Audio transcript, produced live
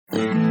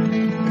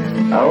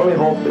I only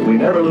hope that we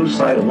never lose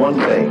sight of one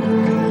thing,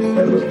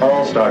 that it was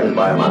all started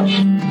by a mouse.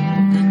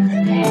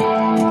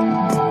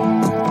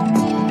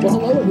 Well,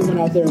 hello everyone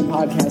out there in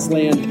podcast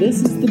land.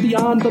 This is the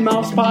Beyond the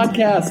Mouse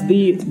podcast,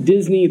 the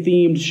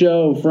Disney-themed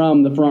show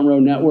from the Front Row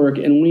Network,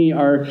 and we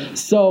are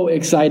so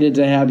excited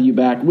to have you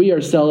back. We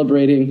are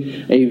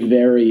celebrating a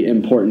very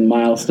important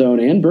milestone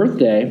and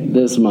birthday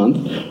this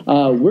month.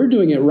 We're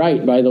doing it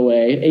right, by the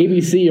way.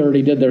 ABC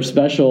already did their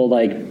special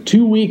like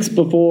 2 weeks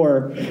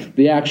before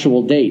the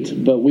actual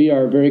date, but we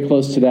are very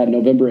close to that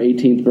November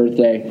 18th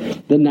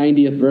birthday, the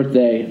 90th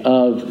birthday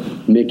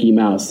of Mickey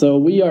Mouse. So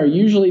we are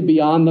usually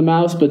beyond the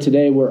mouse, but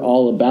today we're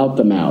all about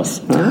the mouse.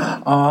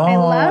 Huh? Oh, I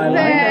love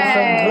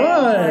that.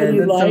 That's so good.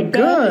 You like so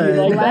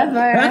good. You like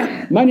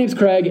that? My name's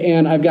Craig,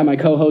 and I've got my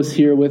co-hosts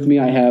here with me.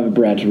 I have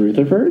Brett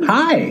Rutherford.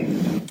 Hi.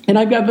 And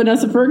I've got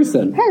Vanessa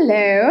Ferguson.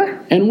 Hello.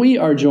 And we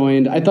are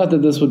joined, I thought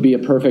that this would be a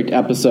perfect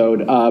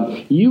episode.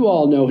 You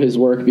all know his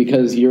work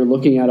because you're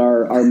looking at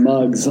our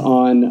mugs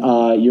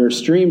on your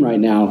stream right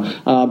now.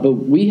 But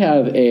we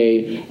have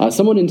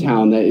someone in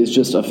town that is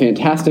just a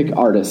fantastic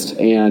artist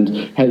and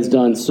has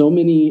done so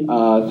many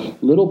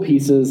little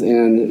pieces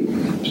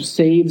and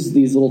saves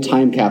these little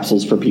time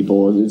capsules for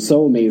people. It's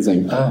so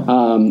amazing.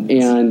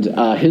 And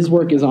his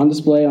work is on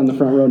display on the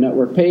Front Row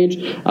Network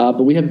page.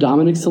 But we have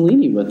Dominic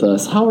Cellini with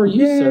us. How are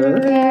you, sir?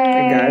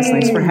 Hey guys,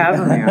 thanks for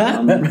having me.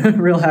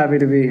 I'm real happy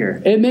to be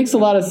here. It makes a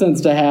lot of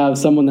sense to have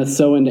someone that's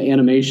so into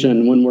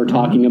animation when we're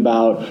talking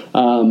about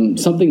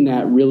something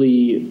that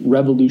really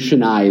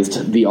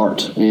revolutionized the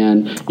art.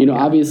 And,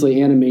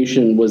 obviously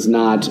animation was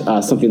not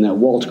something that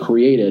Walt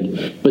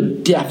created,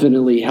 but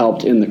definitely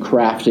helped in the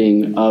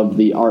crafting of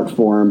the art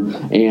form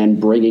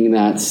and bringing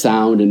that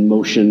sound and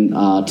motion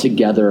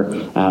together.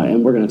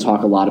 And we're going to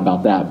talk a lot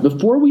about that.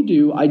 Before we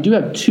do, I do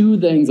have two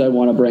things I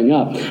want to bring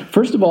up.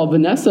 First of all,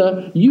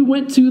 Vanessa, you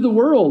went to the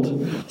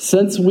world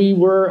since we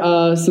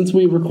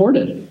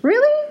recorded.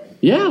 Really?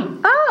 Yeah.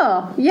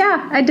 Oh,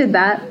 yeah, I did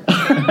that.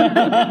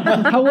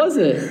 How was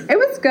it? It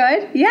was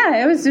good.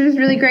 Yeah, it was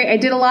really great. I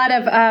did a lot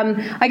of,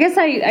 I guess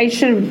I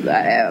should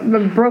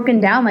have broken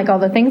down like all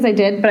the things I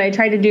did, but I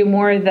tried to do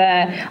more of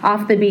the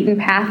off the beaten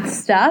path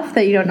stuff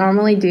that you don't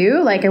normally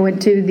do. Like I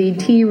went to the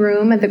tea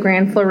room at the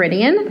Grand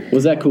Floridian.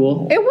 Was that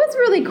cool? It was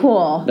really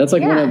cool. That's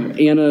like one of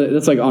Anna,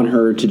 that's like on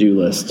her to-do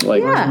list.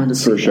 Like,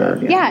 for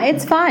sure. Yeah,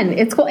 it's fun.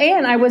 It's cool.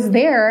 And I was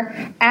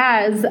there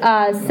as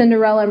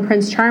Cinderella and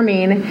Prince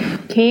Charming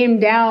came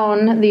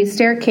down the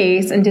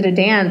staircase and did a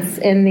dance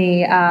in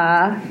the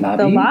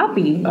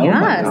lobby. Oh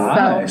yes. my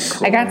gosh.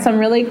 So I got some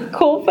really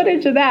cool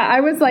footage of that. I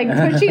was like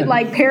pushing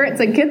like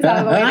parents and kids out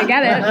of the way to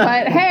get it,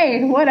 but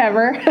hey,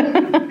 whatever.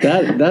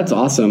 That's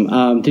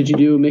awesome. Did you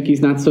do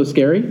Mickey's Not So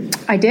Scary?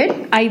 I did.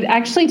 I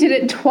actually did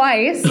it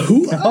twice.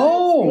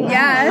 Oh,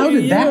 yes. How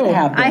did that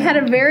happen? I had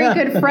a very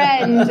good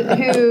friend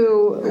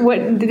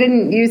who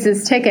didn't use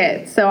his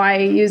ticket, so I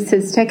used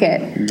his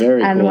ticket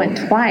and went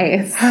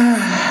twice.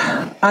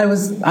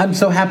 I'm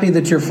so happy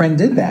that your friend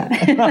did that.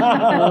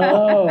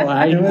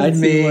 I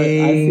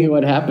see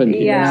what happened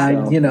here.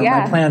 Yeah. So.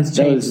 My plans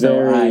changed,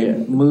 so I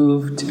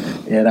moved,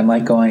 and I'm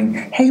like going,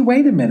 hey,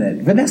 wait a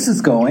minute,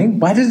 Vanessa's going.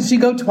 Why doesn't she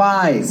go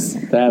twice?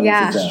 That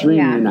was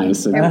extremely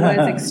nice. It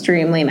was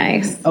extremely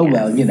nice. Oh,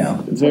 yes.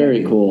 well,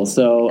 Very cool.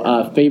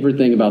 So, favorite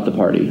thing about the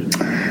party?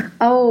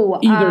 Oh,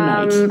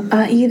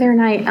 either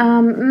night.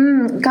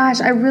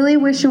 Gosh, I really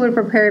wish you would have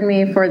prepared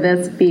me for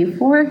this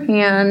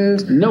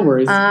beforehand. No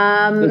worries.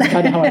 That's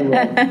kind of how I roll.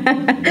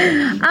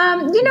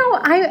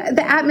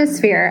 The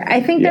atmosphere.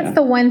 I think that's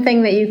the one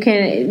thing that you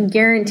can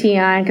guarantee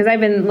on, because I've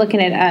been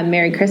looking at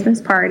Merry Christmas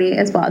Party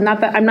as well.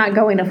 Not that I'm not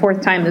going a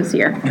fourth time this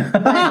year.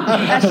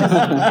 That's just,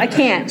 I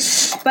can't.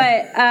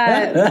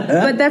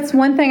 But that's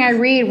one thing I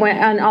read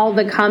on all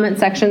the comment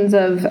sections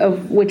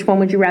of which one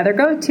would you rather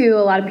go to.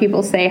 A lot of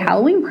people say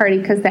Halloween party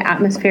because the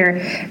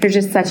atmosphere, there's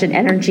just such an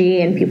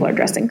energy and people are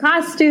dressed in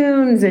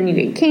costumes and you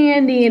get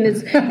candy and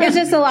it's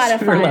just a lot of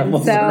fun.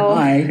 Both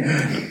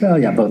times.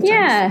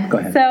 Go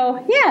ahead.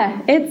 So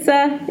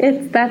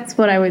it's that's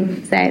what I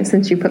would say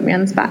since you put me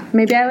on the spot.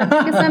 Maybe I would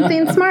think of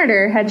something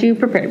smarter had you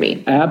prepared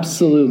me.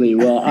 Absolutely.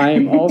 Well, I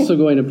am also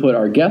going to put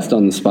our guest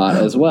on the spot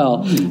as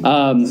well.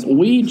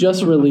 We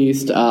just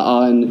released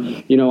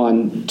on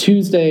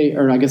Tuesday,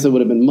 or I guess it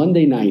would have been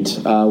Monday night.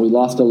 We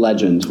lost a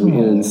legend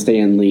in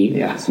Stan Lee.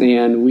 Yes.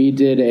 And we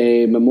did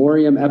a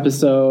memoriam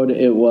episode.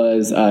 It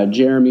was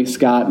Jeremy,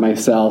 Scott,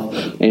 myself,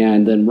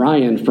 and then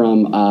Ryan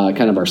from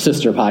kind of our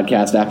sister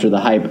podcast After the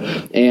Hype,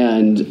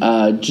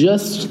 and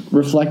just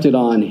reflected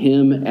on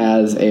him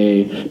as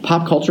a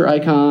pop culture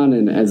icon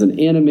and as an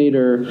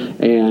animator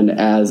and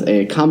as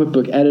a comic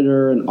book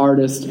editor and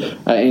artist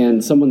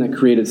and someone that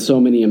created so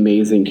many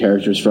amazing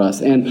characters for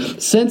us.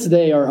 And since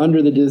they are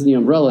under the Disney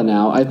umbrella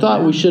now, I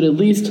thought we should at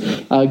least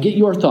get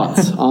your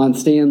thoughts on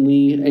Stan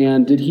Lee,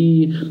 and did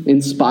he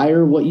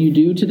inspire what you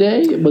do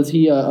today? Was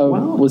he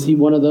was he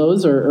one of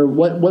those, or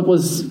what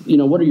was,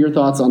 what are your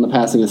thoughts on the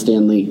passing of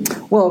Stan Lee?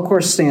 Well, of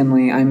course, Stan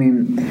Lee, I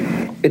mean,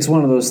 it's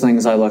one of those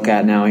things I look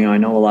at now. I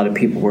know a lot of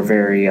people were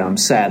very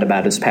sad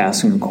about his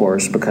passing, of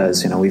course,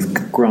 because,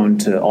 we've grown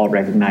to all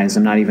recognize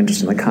him, not even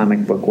just in the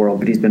comic book world,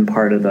 but he's been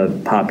part of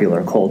the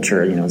popular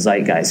culture,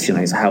 zeitgeist.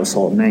 He's a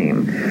household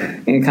name.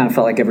 And it kind of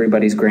felt like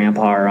everybody's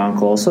grandpa or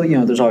uncle. So,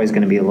 there's always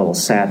going to be a little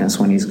sadness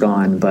when he's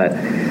gone. But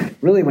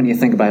really, when you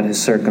think about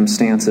his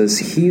circumstances,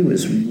 he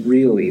was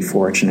really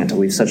fortunate to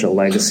leave such a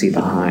legacy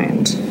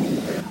behind.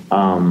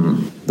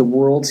 The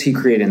worlds he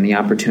created and the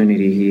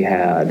opportunity he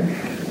had,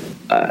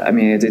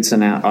 it's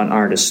an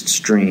artist's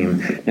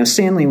dream. Now,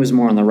 Stan Lee was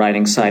more on the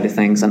writing side of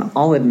things, and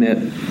I'll admit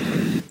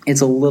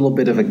it's a little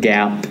bit of a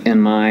gap in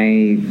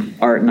my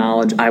art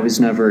knowledge. I was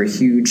never a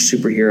huge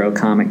superhero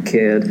comic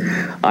kid.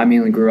 I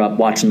mainly grew up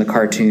watching the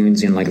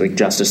cartoons, like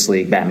Justice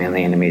League, Batman the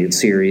Animated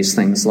Series,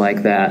 things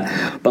like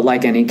that. But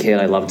like any kid,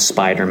 I loved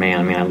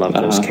Spider-Man. I loved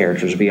those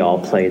characters. We all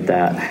played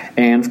that.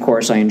 And, of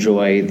course, I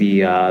enjoy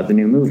the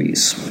new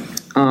movies.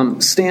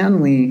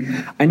 Stan Lee,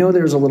 I know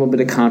there's a little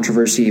bit of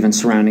controversy even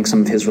surrounding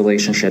some of his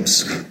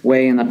relationships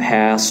way in the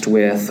past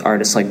with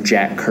artists like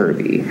Jack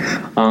Kirby.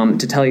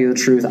 To tell you the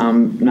truth,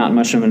 I'm not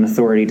much of an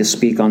authority to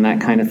speak on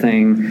that kind of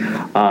thing.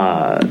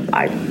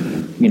 I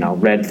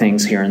read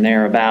things here and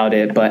there about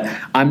it, but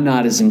I'm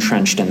not as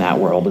entrenched in that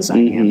world as I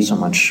am so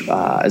much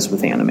as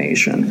with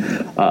animation.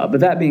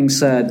 But that being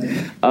said,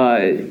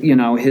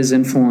 his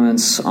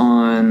influence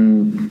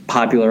on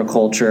popular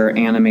culture,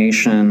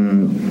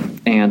 animation,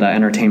 and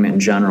entertainment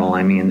in general,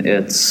 it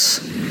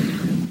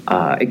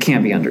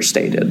can't be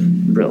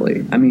understated,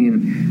 really.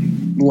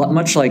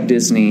 Much like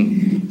Disney,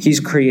 he's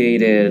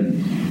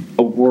created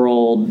a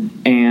world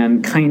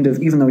and kind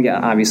of, even though,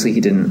 obviously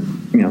he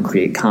didn't,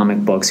 create comic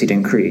books, he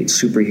didn't create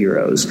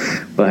superheroes,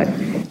 but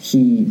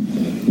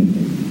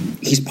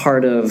he's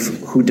part of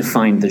who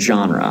defined the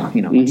genre,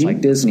 much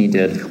like Disney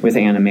did with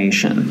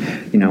animation.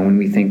 When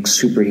we think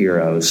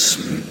superheroes,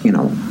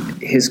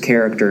 his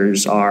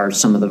characters are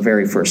some of the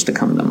very first to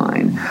come to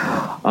mind.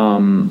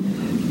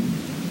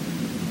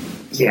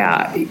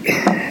 Yeah,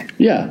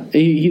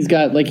 he's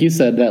got, like you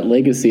said, that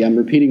legacy. I'm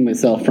repeating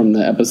myself from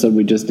the episode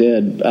we just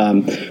did,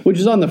 which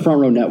is on the Front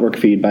Row Network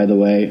feed, by the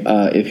way,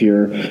 if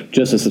you're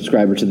just a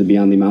subscriber to the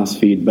Beyond the Mouse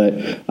feed. But,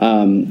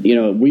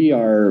 we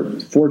are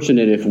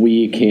fortunate if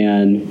we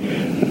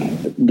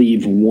can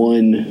leave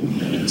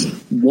one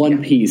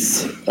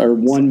piece or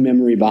one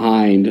memory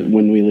behind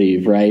when we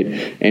leave, right?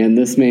 And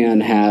this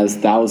man has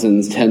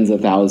thousands, tens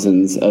of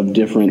thousands of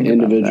different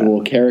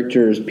individual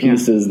characters,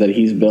 pieces that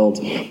he's built,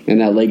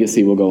 and that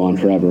legacy will go on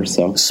forever.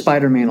 So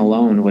Spider-Man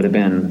alone would have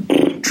been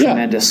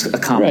tremendous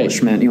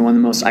accomplishment. Right. One of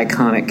the most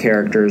iconic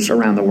characters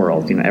around the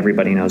world.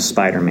 Everybody knows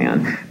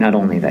Spider-Man. Not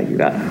only that, you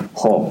got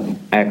Hulk,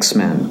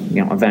 X-Men,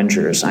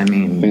 Avengers.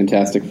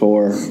 Fantastic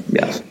Four.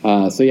 Yes.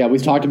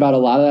 We've talked about a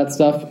lot of that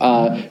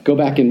stuff. Go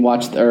back and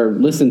watch or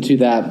listen to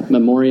that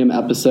Memoriam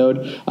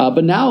episode.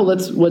 But now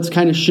let's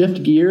kind of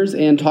shift gears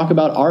and talk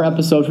about our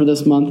episode for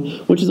this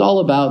month, which is all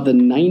about the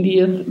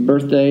 90th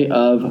birthday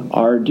of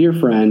our dear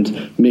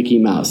friend Mickey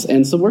Mouse.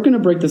 And so we're going to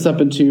break this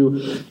up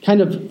into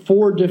kind of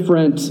 4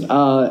 different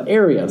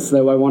areas that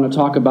I want to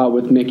talk about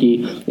with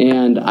Mickey.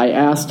 And I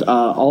asked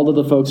all of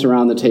the folks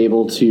around the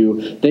table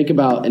to think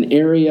about an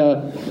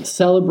area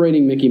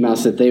celebrating Mickey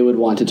Mouse that they would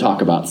want to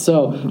talk about.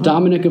 So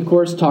Dominic, of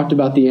course, talked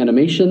about the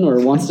animation, or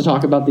wants to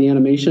talk about the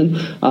animation.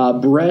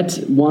 Brett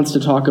wants to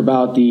talk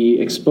about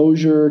the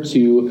exposure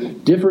to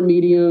different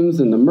mediums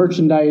and the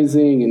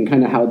merchandising and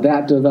kind of how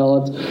that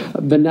developed.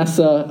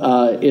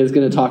 Vanessa is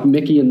going to talk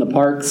Mickey in the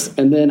parks.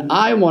 And then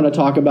I want to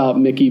talk about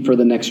Mickey for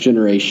the next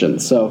generation.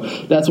 So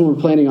that's what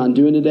we're planning on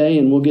doing today.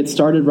 And we'll get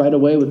started right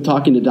away with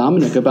talking to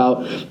Dominic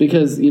about,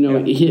 because,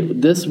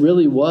 this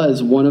really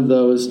was one of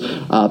those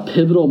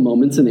pivotal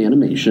moments in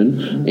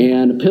animation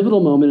and a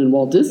pivotal moment in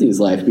Walt Disney's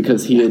life,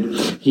 because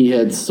he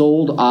had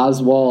sold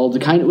Oswald,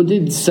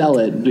 did sell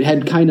it,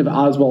 had kind of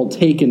Oswald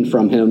taken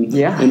from him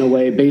in a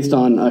way based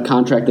on a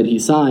contract that he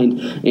signed.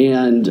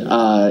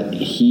 And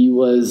he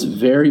was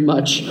very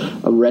much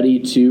ready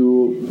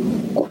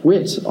to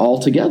quit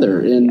altogether.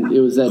 And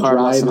it was that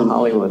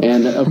drive.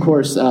 And of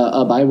course,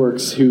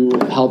 Iwerks, who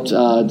helped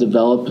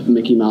develop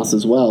Mickey Mouse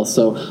as well.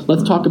 So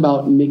let's talk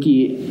about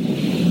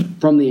Mickey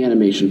from the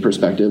animation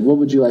perspective. What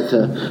would you like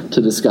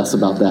to discuss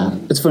about that?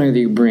 It's funny that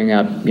you bring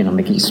up,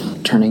 Mickey's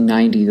turning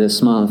 90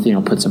 this month.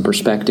 Puts in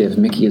perspective,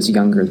 Mickey is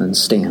younger than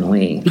Stan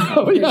Lee.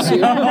 Right.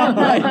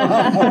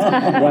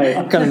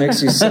 Kind of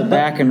makes you sit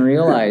back and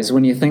realize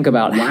when you think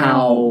about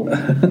how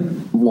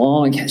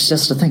long, it's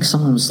just to think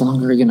someone was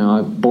longer,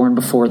 born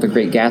before The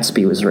Great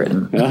Gatsby was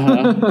written.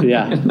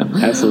 Yeah,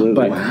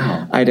 absolutely. But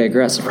I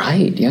digress.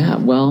 Right, yeah.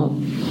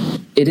 Well,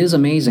 it is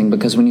amazing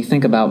because when you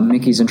think about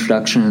Mickey's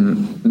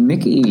introduction,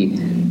 Mickey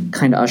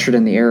kind of ushered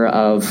in the era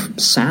of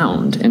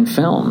sound and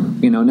film.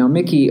 Now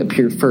Mickey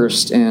appeared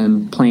first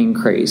in Plane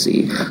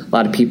Crazy. A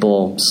lot of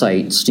people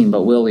cite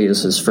Steamboat Willie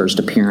as his first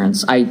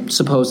appearance. I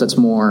suppose that's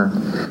more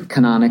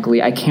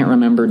canonically. I can't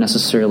remember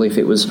necessarily if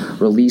it was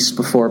released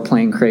before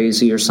Plane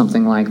Crazy or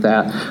something like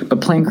that.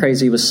 But Plane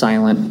Crazy was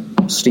silent.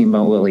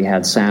 Steamboat Willie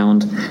had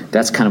sound.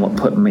 That's kind of what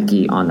put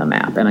Mickey on the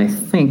map. And I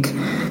think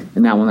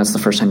in that one, that's the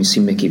first time you see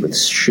Mickey with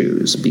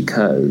shoes,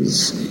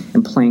 because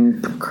in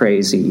Plane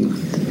Crazy,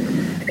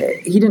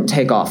 he didn't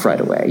take off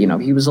right away.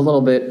 He was a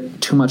little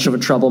bit too much of a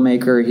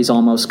troublemaker. He's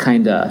almost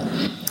kind of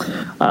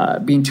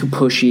being too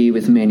pushy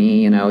with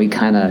Minnie. He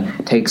kind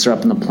of takes her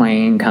up in the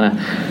plane, kind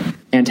of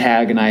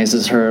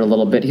antagonizes her a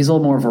little bit. He's a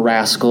little more of a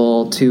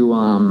rascal, too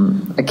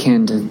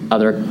akin to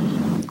other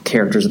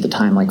characters at the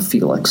time like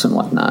Felix and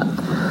whatnot.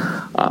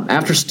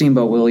 After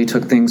Steamboat Willie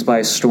took things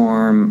by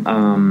storm,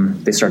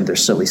 they started their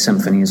silly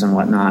symphonies and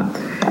whatnot.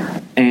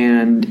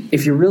 And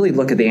if you really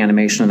look at the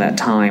animation of that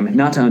time,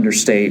 not to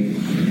understate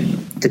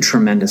the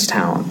tremendous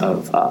talent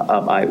of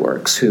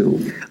iWorks,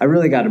 who I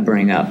really got to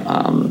bring up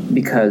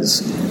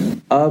because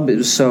UB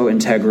is so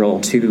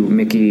integral to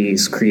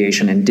Mickey's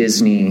creation and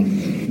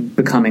Disney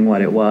becoming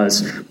what it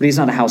was, but he's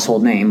not a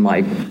household name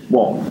like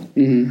Walt.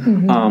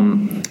 Mm-hmm.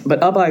 Mm-hmm.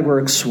 But UB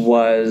iWorks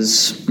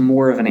was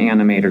more of an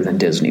animator than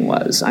Disney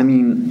was. I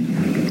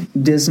mean,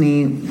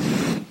 Disney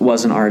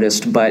was an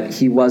artist, but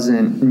he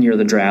wasn't near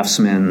the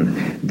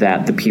draftsman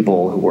that the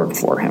people who worked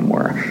for him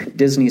were.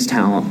 Disney's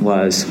talent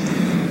was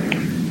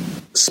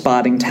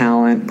spotting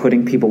talent,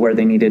 putting people where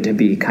they needed to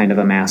be, kind of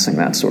amassing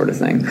that sort of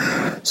thing.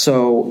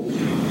 So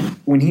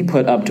when he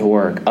put UB to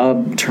work,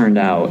 UB turned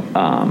out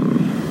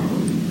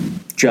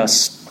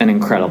just an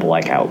incredible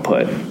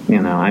output.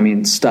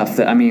 Stuff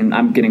that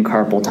I'm getting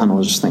carpal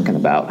tunnel just thinking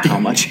about how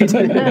much he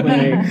did.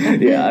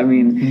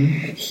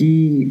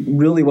 He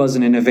really was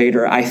an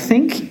innovator. I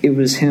think it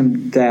was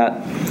him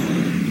that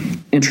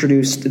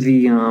introduced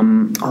the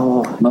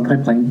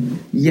multiplane.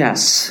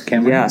 Yes,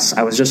 camera? Yes.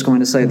 I was just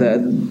going to say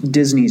that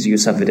Disney's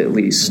use of it, at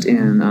least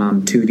in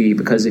 2D,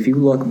 because if you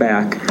look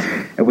back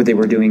at what they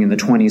were doing in the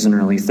 20s and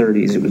early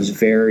 30s, it was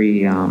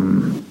very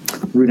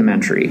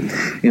rudimentary.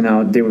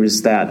 There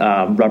was that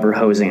rubber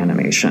hose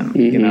animation.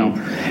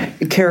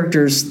 Mm-hmm.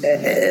 Characters,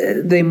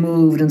 they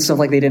moved and stuff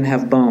like they didn't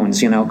have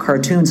bones.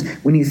 Cartoons,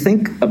 when you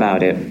think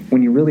about it,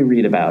 when you really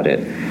read about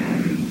it,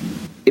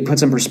 it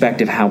puts in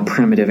perspective how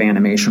primitive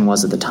animation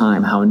was at the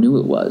time, how new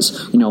it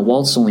was.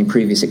 Walt's only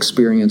previous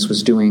experience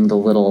was doing the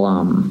little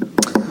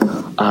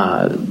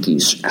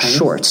these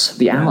shorts,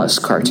 the Alice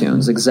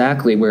cartoons,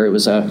 exactly, where it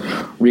was a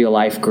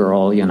real-life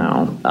girl,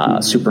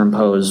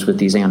 superimposed with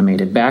these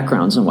animated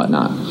backgrounds and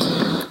whatnot.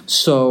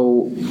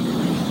 So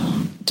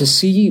to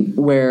see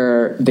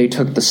where they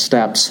took the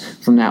steps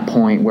from that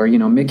point where,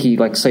 Mickey,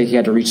 say he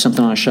had to reach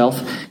something on a shelf,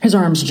 his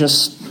arms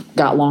just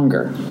got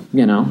longer,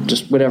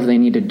 just whatever they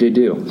needed to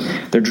do.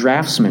 Their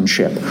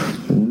draftsmanship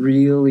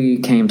really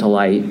came to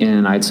light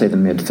in, I'd say, the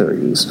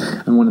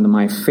mid-30s. And one of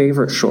my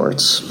favorite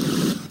shorts,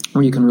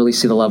 where you can really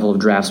see the level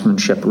of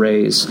draftsmanship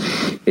raise,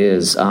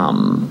 is,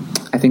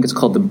 I think it's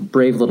called The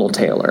Brave Little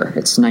Tailor.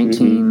 It's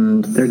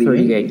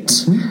 1938.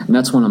 Mm-hmm. And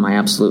that's one of my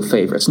absolute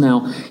favorites.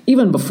 Now,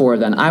 even before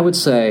then, I would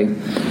say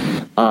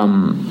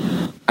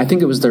I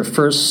think it was their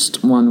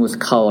first one with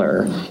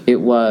color.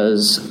 It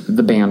was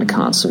the band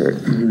concert.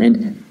 Mm-hmm.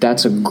 And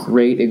that's a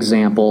great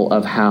example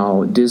of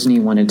how Disney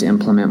wanted to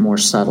implement more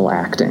subtle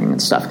acting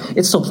and stuff.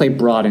 It still played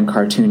broad and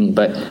cartoony,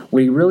 but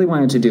what he really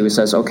wanted to do is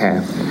says,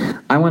 okay,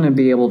 I want to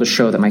be able to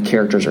show that my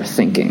characters are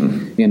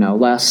thinking,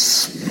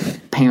 less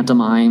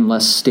pantomime,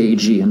 less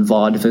stagey and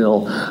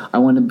vaudeville. I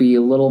want to be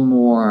a little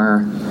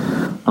more...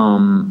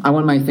 I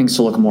want my things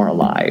to look more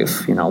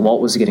alive.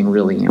 Walt was getting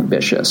really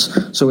ambitious.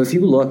 So if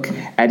you look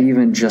at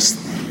even just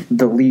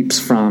the leaps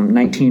from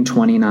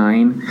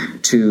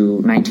 1929 to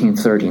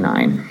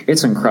 1939,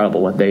 it's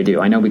incredible what they do.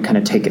 I know we kind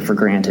of take it for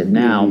granted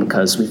now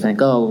because we think,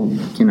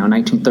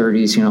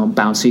 1930s,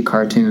 bouncy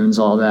cartoons,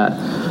 all that.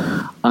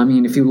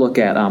 If you look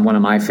at one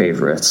of my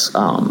favorites,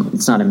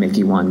 it's not a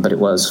Mickey one, but it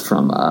was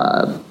from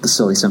the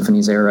Silly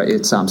Symphonies era.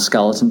 It's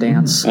Skeleton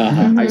Dance.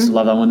 Uh-huh. I used to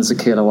love that one as a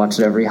kid. I watched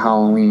it every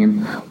Halloween.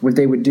 What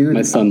they would do...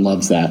 My son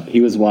loves that.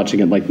 He was watching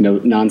it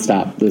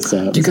nonstop.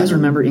 Do you guys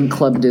remember In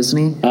Club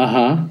Disney?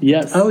 Uh-huh.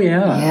 Yes. Oh,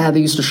 yeah. Yeah,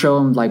 they used to show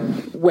them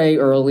way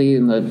early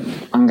in the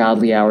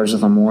ungodly hours of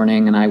the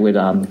morning, and I would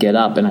get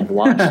up and I'd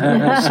watch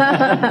those.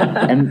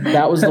 And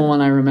that was the one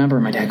I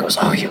remember. My dad goes,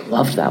 "Oh, you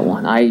loved that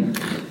one." I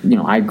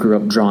grew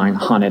up drawing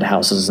haunted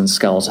houses and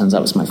skeletons.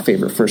 That was my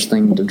favorite first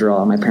thing to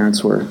draw. My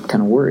parents were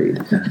kind of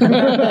worried.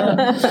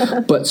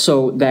 But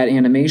so that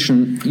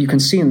animation, you can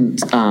see in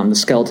the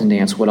Skeleton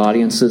Dance, what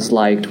audiences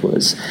liked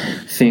was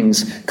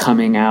things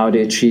coming out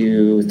at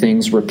you,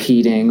 things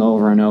repeating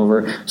over and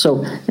over.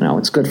 So,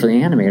 it's good for the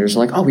animators.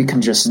 We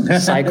can just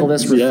cycle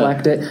this,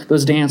 reflect it.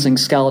 Those dancing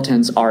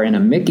skeletons are in a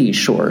Mickey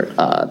short,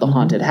 The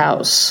Haunted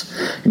House,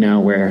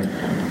 where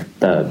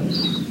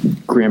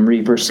Grim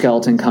Reaper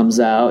skeleton comes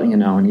out,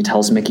 and he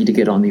tells Mickey to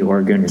get on the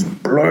organ. He's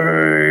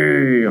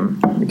blam.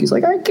 Mickey's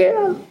like, I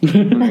can't.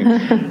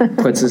 And he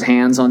puts his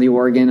hands on the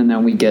organ, and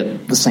then we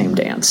get the same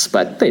dance,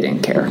 but they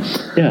didn't care.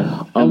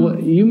 Yeah.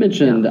 You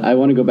mentioned, I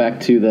want to go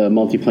back to the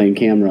multiplane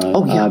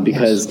camera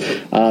because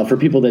for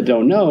people that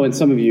don't know, and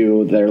some of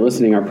you that are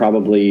listening are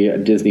probably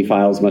Disney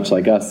files much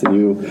like us,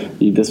 and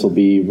this will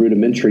be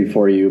rudimentary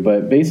for you,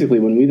 but basically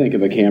when we think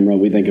of a camera,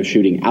 we think of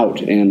shooting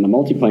out, and the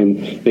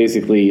multiplane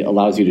basically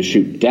allows you to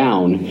shoot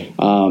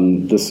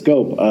down the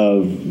scope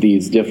of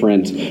these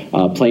different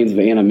planes of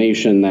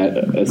animation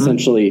that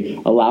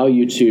essentially allow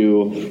you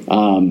to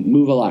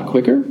move a lot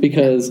quicker,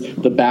 because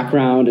the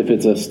background, if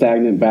it's a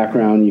stagnant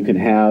background, you can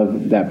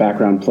have that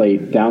background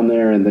plate down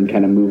there and then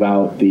kind of move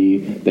out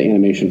the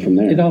animation from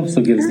there. It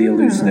also gives the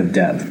illusion of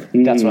depth.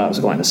 That's what I was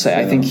going to say.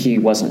 I think he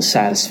wasn't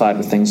satisfied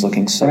with things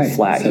looking so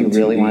flat. He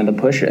really wanted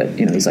to push it.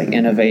 He's like,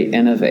 innovate.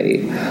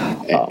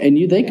 And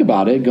you think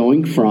about it,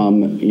 going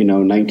from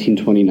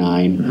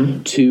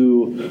 1929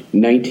 to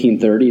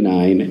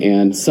 1939,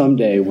 and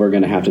someday we're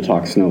going to have to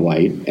talk Snow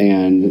White,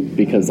 and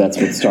because that's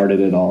what started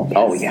it all.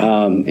 Oh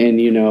yeah. And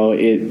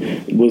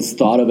it was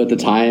thought of at the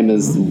time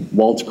as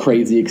Walt's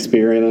crazy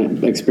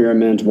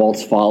experiment,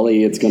 Walt's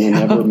folly. It's going to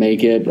never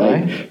make it.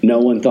 Right. Like, no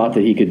one thought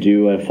that he could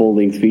do a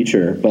full-length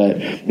feature, but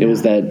it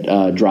was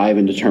that drive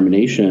and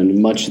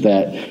determination, much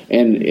that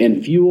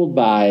and fueled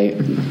by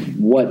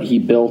what he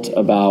built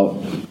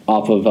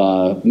off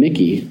of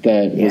Mickey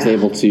that was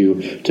able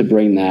to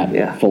bring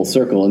that full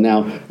circle. And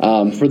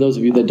now, for those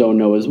of you that don't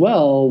know as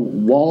well,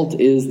 Walt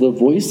is the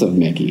voice of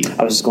Mickey.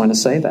 I was just going to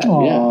say that.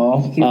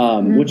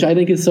 Which I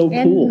think is so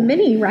cool. And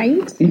Minnie, right?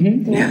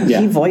 Mm-hmm.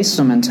 Yeah. He voiced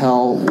them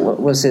until,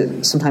 was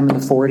it sometime in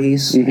the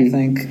 40s, I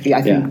think?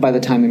 I think by the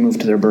time they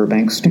moved to their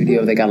Burbank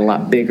studio, they got a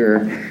lot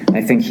bigger.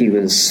 I think he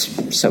was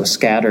so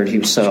scattered, he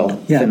was so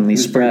thinly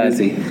spread.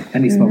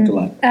 And he smoked a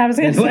lot. I was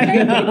going to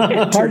say.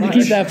 Hard to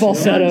keep that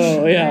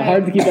falsetto. Yeah,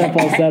 hard to keep that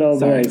falsetto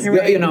voice.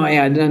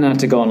 Not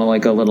to go on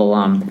like a little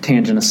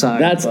tangent aside.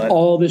 That's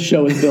all this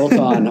show is built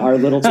on, our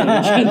little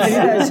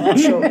tangents.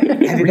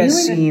 Have you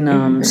guys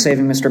seen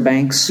Saving Mr.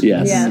 Banks?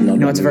 Yes. Yeah.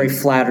 It's a very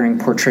flattering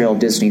portrayal of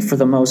Disney for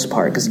the most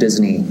part, because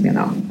Disney,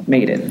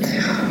 made it.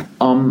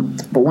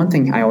 But one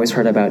thing I always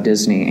heard about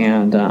Disney,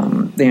 and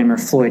the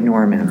animator Floyd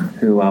Norman,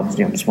 who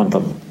was one of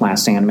the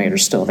last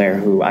animators still there,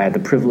 who I had the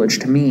privilege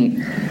to meet,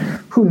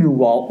 who knew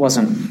Walt,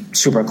 wasn't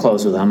super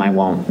close with him. I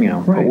won't,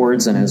 put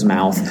words in his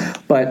mouth,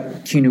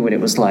 but he knew what it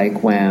was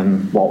like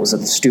when Walt was at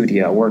the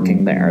studio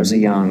working there as a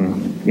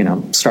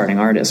young, starting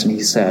artist. And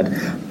he said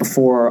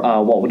before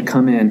Walt would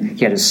come in,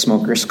 he had his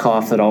smoker's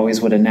cough that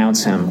always would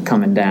announce him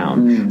coming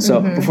down.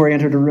 So before he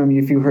entered a room,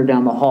 if you heard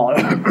down the hall,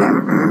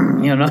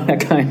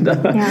 that kind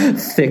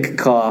of thick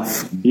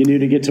cough, you knew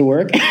to get to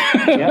work.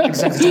 Yeah,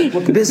 exactly.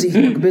 Look busy.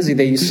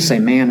 They used to say,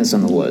 "Man is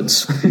in the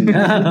woods."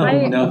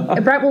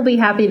 Brett will be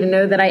happy to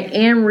know that I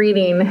am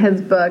reading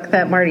his book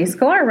that Marty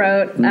Sklar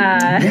wrote.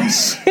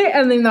 Yes.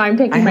 And then though I'm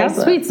taking my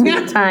sweet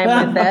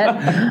time with it.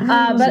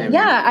 But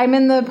I'm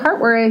in the part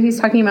where he's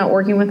talking about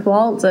working with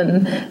Walt,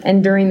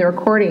 and during the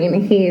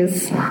recording,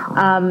 he's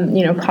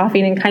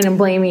coughing and kind of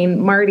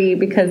blaming Marty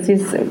because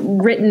he's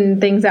written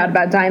things out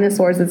about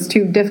dinosaurs. It's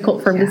too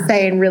difficult for him to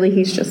say, and really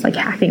he's just like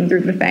hacking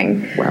through the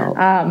thing. Well,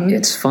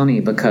 it's funny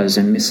because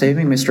in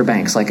Saving Mr.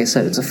 Banks, like I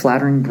said, it's a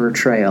flattering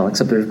portrayal,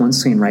 except there's one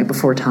scene right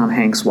before Tom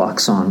Hanks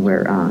walks on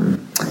where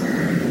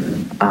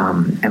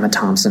Emma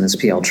Thompson as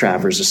P.L.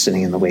 Travers is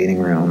sitting in the waiting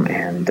room,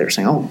 and they're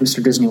saying, "Oh,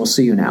 Mr. Disney, we'll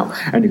see you now."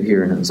 And you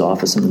hear in his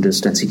office in the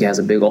distance, he has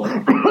a big old...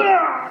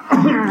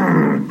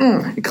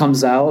 He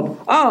comes out,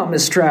 "Oh,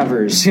 Miss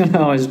Travers,"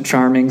 his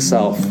charming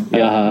self.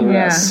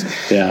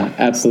 Yeah,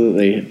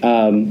 absolutely.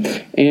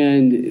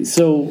 And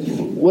so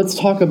let's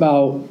talk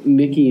about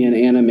Mickey and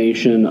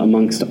animation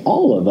amongst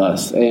all of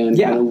us, and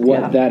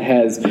what that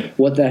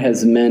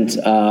has meant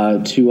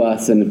to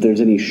us, and if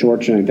there's any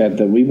shorts like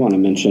that we want to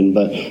mention.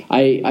 But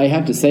I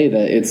have to say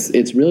that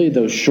it's really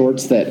those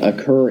shorts that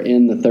occur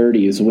in the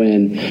 30s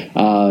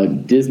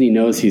when Disney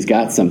knows he's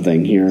got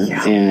something here,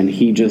 and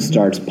he just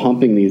starts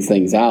pumping these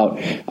things out.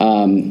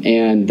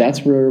 And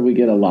that's where we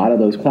get a lot of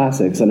those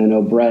classics. And I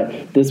know,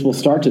 Brett, this will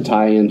start to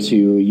tie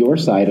into your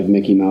side of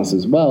Mickey Mouse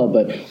as well,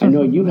 but I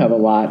know you have a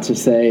lot to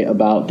say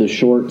about the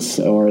shorts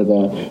or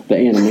the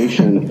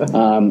animation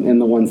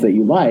and the ones that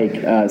you like.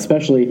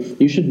 Especially,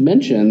 you should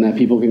mention that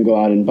people can go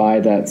out and buy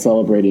that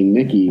Celebrating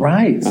Mickey.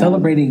 Right,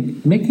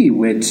 Celebrating Mickey,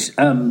 which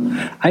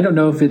I don't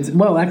know if it's...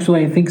 Well,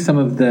 actually, I think some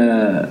of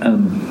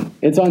the...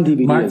 it's on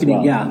DVD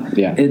marketing, as well.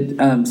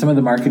 Yeah. Some of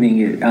the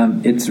marketing,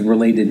 it's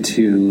related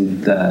to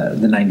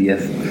the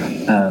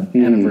 90th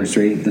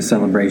anniversary, the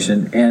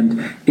celebration,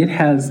 and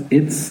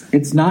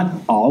it's not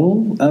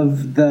all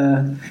of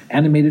the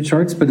animated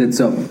shorts, but it's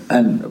a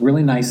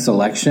really nice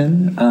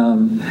selection.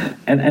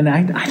 And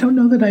I don't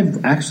know that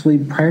I've actually,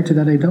 prior to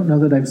that, I don't know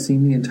that I've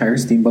seen the entire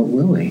Steamboat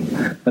Willie,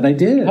 but I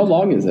did. How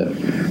long is it?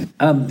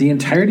 The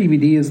entire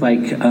DVD is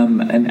like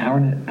an hour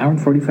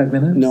and 45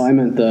 minutes. No, I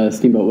meant the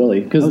Steamboat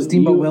Willie.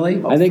 Steamboat Willie.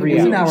 really? I think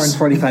it's an hour and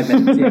 45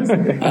 minutes. Yes.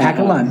 Pack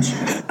a lunch.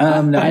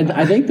 No.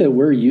 I think that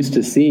we're used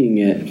to seeing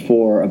it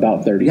for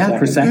about 30 seconds. Yeah,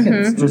 for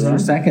seconds, just for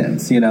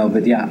seconds,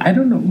 But yeah, I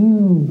don't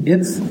know.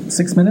 It's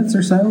 6 minutes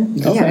or so.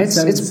 Yeah,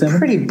 it's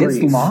pretty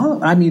brief. It's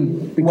long. I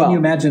mean, can you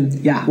imagine?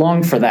 Yeah,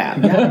 long for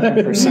that.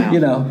 Yeah, for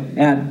sound.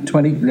 At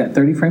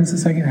 30 frames a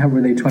second. How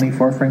were they?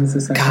 24 frames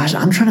a second. Gosh,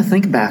 I'm trying to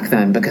think back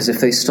then, because if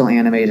they still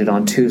animated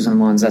on 2s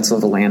and 1s, that's a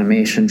little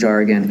animation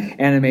jargon.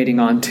 Animating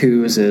on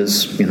 2s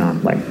is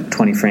like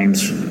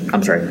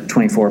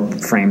 24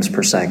 frames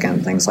per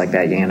second, things like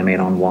that. You animate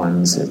on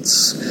 1s,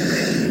 it's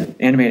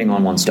animating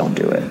on 1s, don't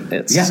do it.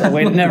 It's a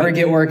way to never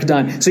get work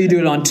done. So you do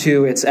it on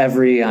 2. It's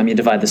every you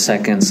divide the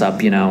seconds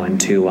up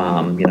into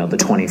the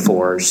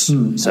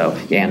 24s. So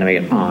you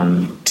animate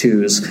on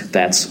 2s,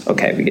 that's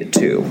okay, we get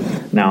 2.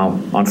 Now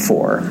on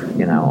 4,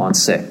 on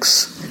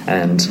 6,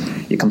 and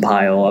you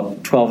compile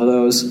up 12 of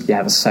those, you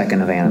have a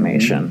second of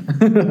animation,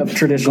 of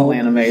traditional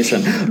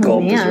animation.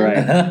 Gulp is right.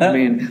 I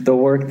mean, the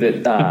work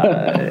that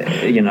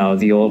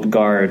the old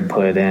guard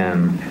put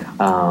in,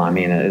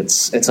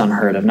 it's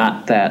unheard of.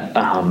 Not that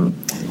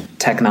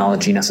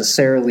technology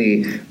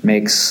necessarily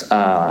makes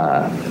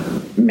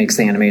the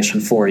animation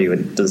for you.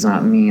 It does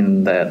not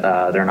mean that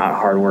they're not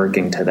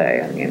hardworking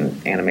today. I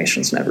mean,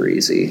 animation's never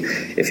easy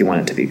if you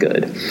want it to be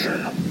good.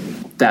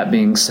 That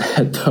being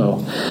said,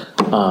 though,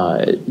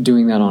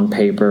 doing that on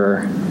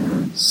paper,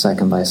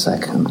 second by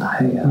second,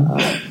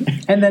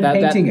 and then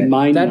painting it.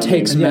 That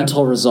takes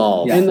mental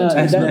resolve. Yeah,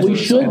 and we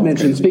should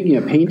mention, speaking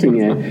of painting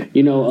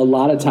it, a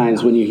lot of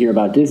times when you hear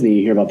about Disney,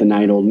 you hear about the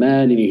 9 Old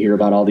Men, and you hear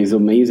about all these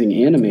amazing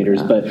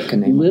animators, but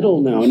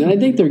little known, and I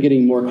think they're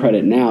getting more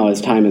credit now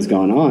as time has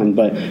gone on,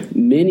 but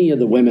many of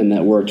the women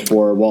that worked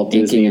for Walt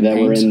Disney that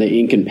were in the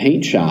ink and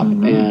paint shop,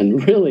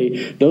 and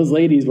really, those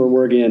ladies were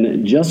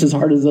working just as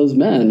hard as those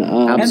men.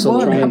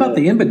 Absolutely. How about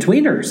the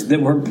in-betweeners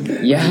that were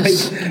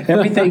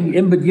everything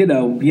in,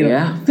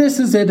 this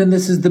is it and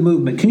this is the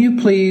movement. Can you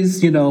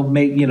please, make, oh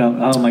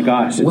my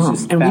gosh. It's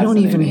just and we don't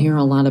even hear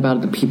a lot about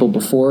the people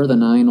before the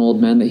 9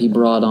 Old Men that he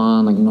brought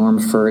on, like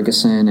Norm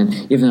Ferguson, and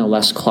even though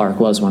Les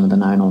Clark was one of the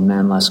 9 Old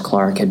Men, Les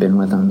Clark had been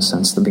with him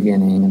since the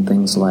beginning and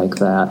things like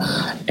that.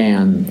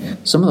 And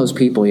some of those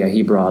people,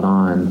 he brought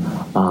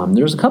on.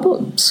 There's a couple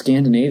of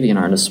Scandinavian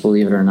artists,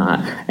 believe it or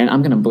not, and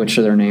I'm going to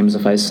butcher their names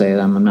if I say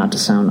them. I'm not to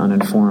sound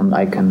uninformed.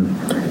 I can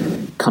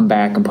come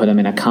back and put them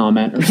in a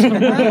comment or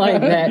something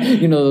like that.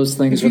 Those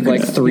things with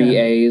like 3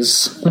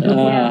 A's.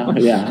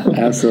 Yeah,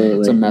 absolutely.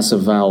 It's a mess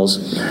of vowels.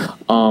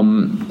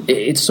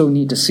 It's so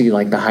neat to see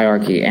like the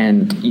hierarchy,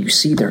 and you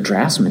see their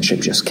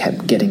draftsmanship just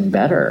kept getting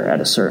better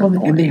at a certain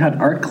point. And they had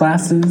art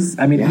classes.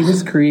 I mean, he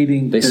was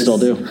creating. They still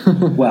do.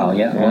 Well,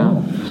 yeah.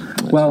 Wow.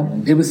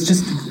 Well, it was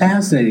just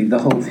fascinating, the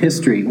whole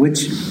history,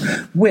 which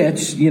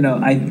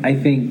I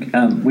think,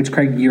 which,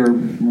 Craig, you're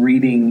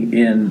reading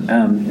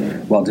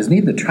in Walt Disney,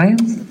 The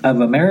Triumph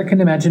of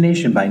American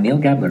Imagination by Neil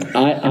Gabler.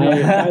 By the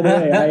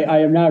way, I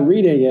am not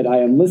reading it. I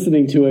am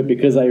listening to it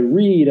because I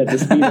read at the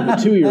speed of a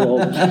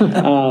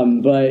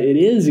 2-year-old. But it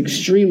is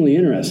extremely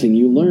interesting.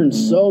 You learn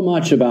so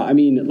much about,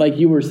 like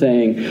you were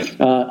saying,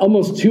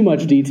 almost too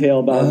much detail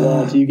about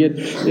Walt. You get,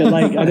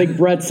 I think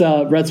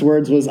Brett's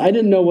words was, I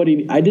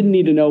didn't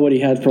need to know what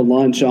he had for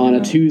lunch on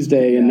a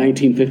Tuesday in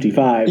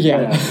 1955.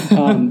 Yeah.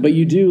 But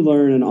you do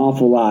learn an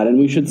awful lot. And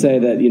we should say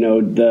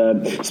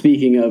that,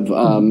 speaking of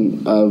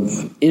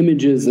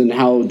images and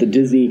how the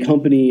Disney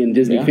company and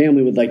Disney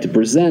family would like to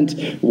present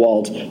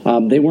Walt,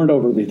 they weren't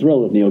overly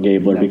thrilled with Neil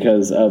Gabler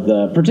because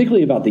of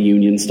particularly about the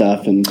union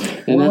stuff. And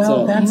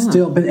that's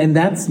still,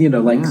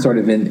 sort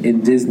of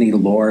in Disney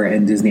lore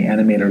and Disney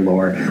animator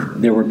lore,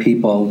 there were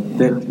people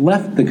that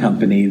left the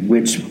company,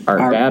 which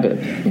Art Babbitt,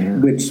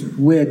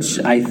 which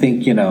I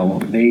think,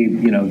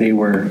 they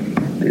were,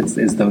 it's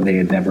as though they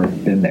had never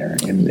been there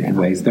in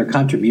ways. Their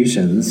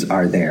contributions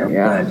are there,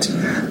 but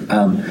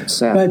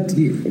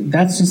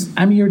that's just,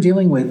 you're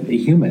dealing with a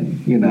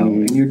human,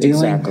 and you're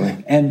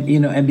dealing,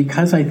 and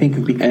because I think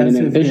an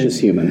ambitious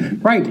human,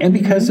 right, and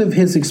because of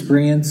his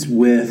experience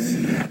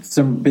with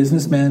some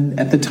businessmen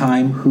at the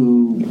time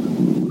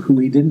who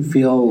he didn't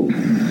feel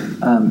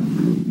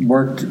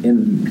worked at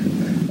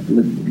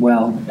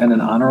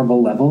an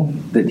honorable level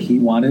that he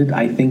wanted.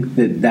 I think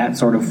that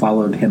sort of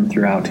followed him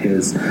throughout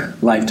his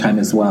lifetime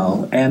as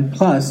well. And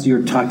plus,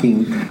 you're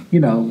talking,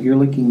 you're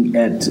looking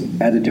at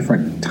a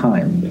different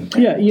time.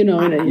 Yeah,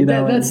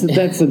 that's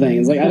the thing.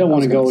 It's like I don't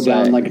want to go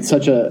down like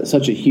such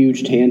a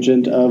huge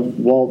tangent of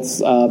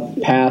Walt's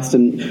past,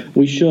 and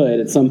we should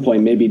at some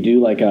point maybe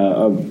do like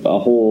a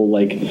whole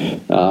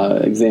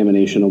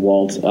examination of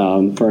Walt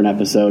for an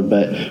episode.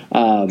 But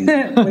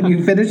when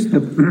you finish the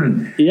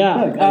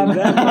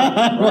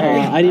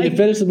exactly. I need to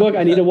finish the book.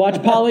 I need to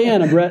watch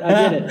Pollyanna, Brett. I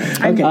get it.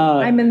 Okay.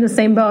 I'm in the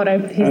same boat.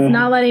 He's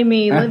not letting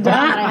me live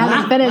down. I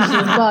haven't finished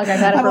this book. I've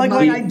had it for months.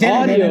 I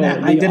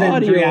did it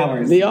in 3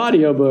 hours. The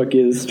audiobook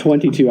is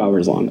 22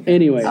 hours long.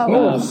 Anyway,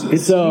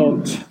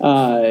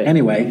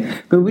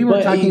 anyway, but we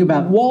were talking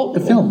about Walt, the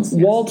films.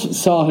 Yes. Walt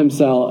saw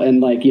himself,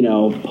 and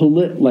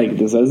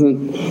this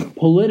isn't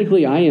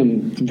politically. I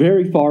am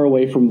very far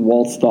away from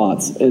Walt's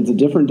thoughts. It's a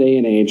different day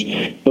and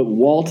age, but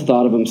Walt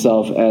thought of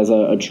himself as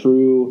a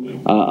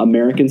true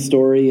American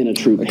story and a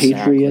true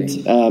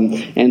patriot.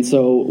 And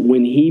so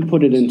when he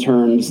put it in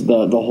terms,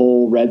 the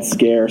whole Red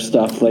Scare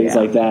stuff, things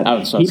like that,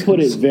 he put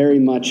it very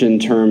much in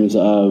terms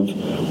of,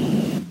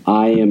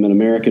 I am an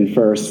American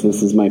first.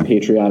 This is my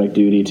patriotic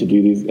duty to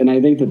do these, and I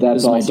think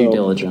that's also due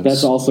diligence.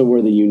 That's also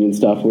where the Union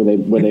stuff, where they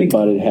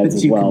butted heads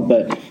as well.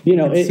 But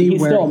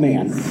he's still a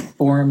man.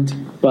 Formed,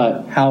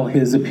 but how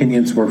his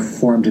opinions were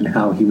formed and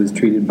how he was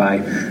treated by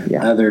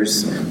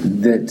others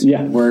that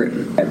were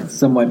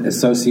somewhat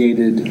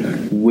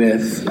associated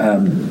with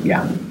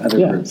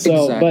other groups.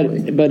 So,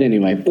 but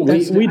anyway,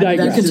 we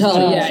digress. You can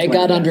tell, it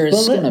got under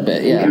his skin a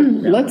bit. Yeah.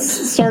 Let's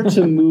start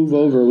to move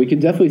over. We could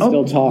definitely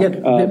still talk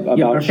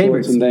about our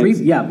favorites.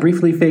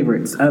 Briefly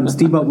favorites.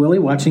 Steamboat Willie,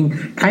 watching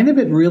kind of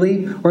it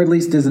really, or at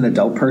least as an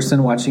adult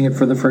person watching it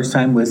for the first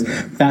time, was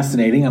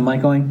fascinating. I'm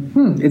like going,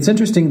 it's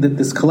interesting that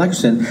this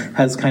collection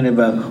has kind of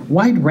a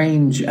wide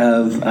range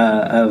of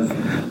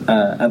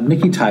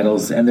Mickey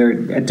titles, and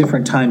they're at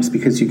different times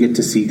because you get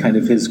to see kind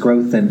of his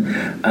growth, and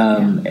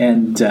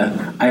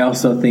I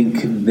also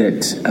think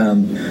that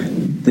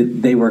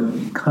that they were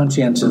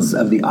conscientious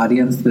of the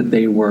audience that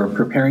they were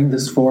preparing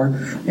this for,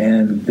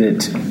 and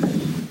that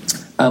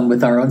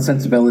with our own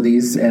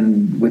sensibilities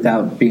and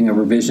without being a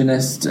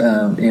revisionist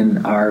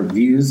in our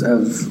views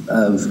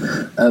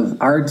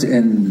of art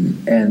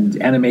and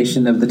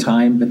animation of the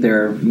time, but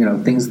there are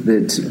things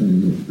that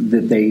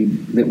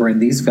were in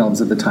these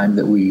films at the time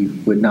that we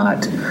would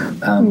not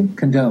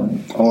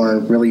condone or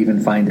really even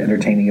find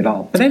entertaining at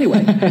all. But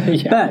anyway,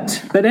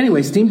 but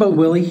anyway, Steamboat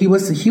Willie, he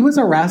was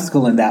a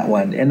rascal in that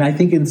one, and I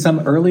think in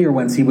some earlier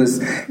ones he was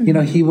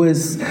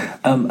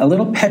a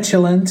little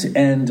petulant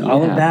and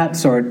all of that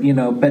sort,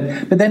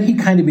 but then he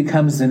kind of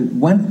becomes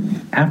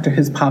when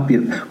his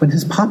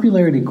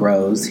popularity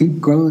grows, he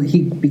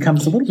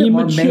becomes a little bit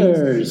more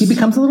he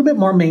becomes a little bit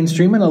more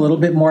mainstream and a little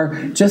bit more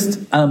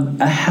just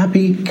a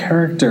happy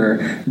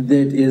character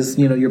that is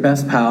your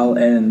best pal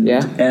and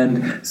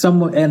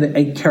someone and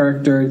a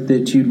character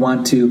that you'd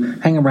want to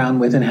hang around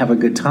with and have a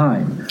good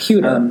time.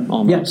 Cuter,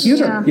 almost.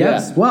 Cuter. Yeah.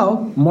 Yes.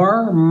 Well,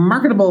 more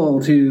marketable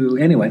to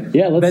anyway.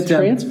 Yeah. Let's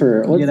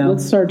transfer.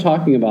 Let's start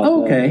talking about.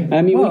 Okay.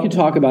 We could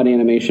talk about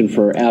animation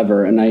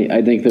forever, and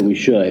I think that we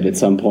should at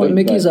some point. But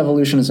Mickey's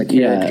evolution as a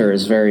character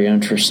is very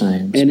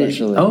interesting,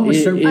 especially.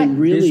 It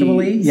really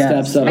visually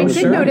steps up. I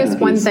did notice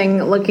one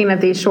thing looking at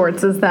these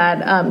shorts is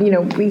that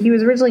he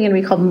was originally going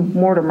to be called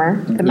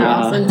Mortimer the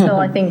mouse until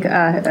I think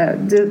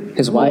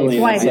his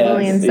wife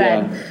Lillian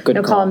said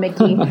call him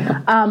Mickey.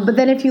 But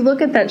then if you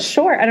look at that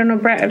short, I don't know,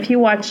 Brett, if you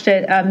watched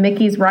it,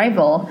 Mickey's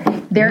Rival,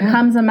 there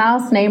comes a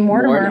mouse named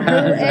Mortimer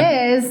who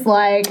is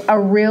like a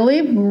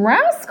really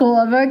rascal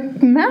of a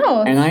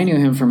mouse. And I knew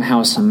him from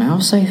House of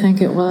Mouse, I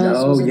think it was.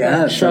 Oh,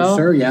 yeah,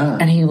 sure, yeah.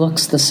 And he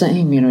looks the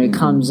same, he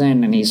comes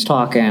in and he's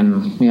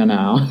talking,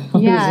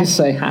 what does he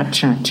say? Ha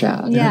cha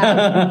cha.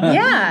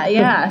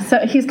 Yeah. So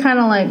he's kind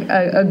of like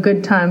a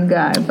good time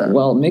guy. But.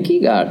 Well, Mickey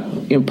got,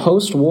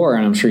 post-war,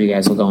 and I'm sure you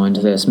guys will go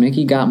into this,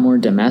 Mickey got more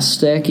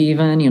domestic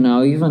even,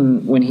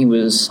 even when he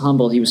was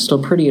humble, he was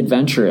still pretty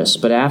adventurous.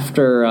 But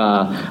after,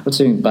 let's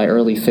say by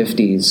early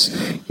 50s,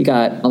 he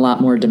got a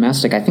lot more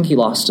domestic. I think he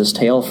lost his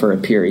tail for a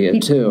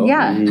period, too.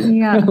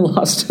 Yeah.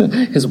 Lost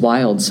his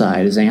wild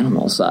side, his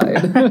animal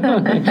side.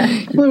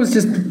 Well, it was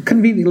just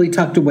conveniently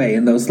tucked away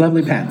in those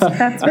lovely pants.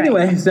 That's right.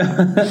 Anyway,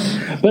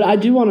 but I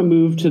do want to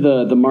move to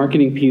the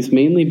marketing piece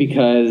mainly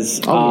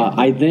because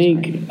I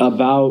think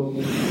about,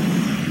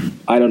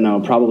 I don't know,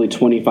 probably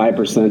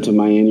 25% of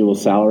my annual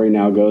salary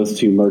now goes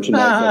to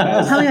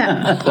merchandise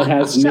that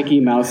has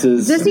Mickey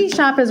Mouse's. Disney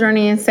Shop is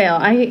running a sale,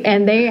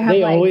 and they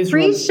have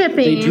free shipping.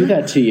 They do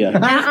that to you.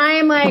 And I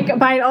am like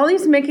buying all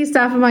these Mickey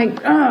stuff. I'm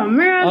like, oh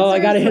man! I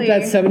got to hit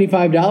that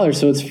 $75,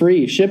 so it's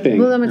free shipping.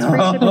 Well, then it's free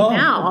shipping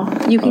now.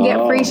 You can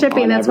get free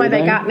shipping. That's why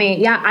they got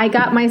me. Yeah, I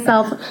got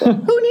myself.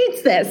 Who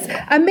needs this?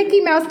 A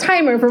Mickey Mouse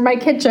timer for my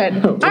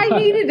kitchen. I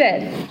needed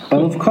it.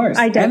 Well, of course.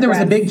 And there was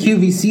a big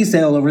QVC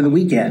sale over the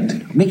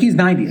weekend. Mickey's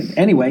 90th.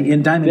 Anyway,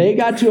 in Diamond. They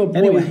got to a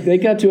point. They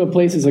got to a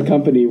place as a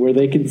company where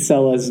they could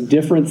sell us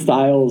different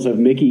styles of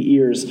Mickey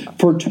ears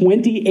for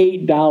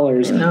 $28.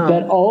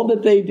 That all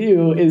that they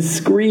do is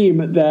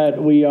scream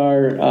that we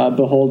are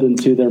beholden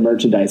to their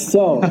merchandise.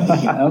 So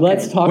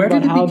let's talk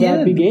about how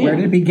that began. Where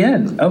did it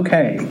begin?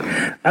 Okay.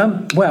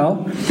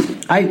 Well,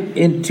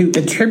 to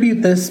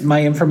attribute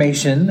my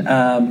information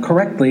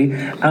correctly,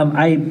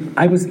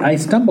 I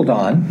stumbled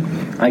on,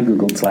 I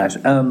Googled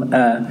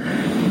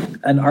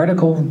 / an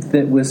article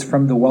that was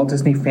from the Walt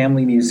Disney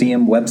Family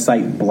Museum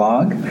website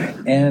blog,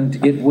 and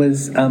it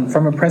was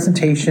from a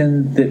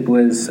presentation that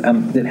was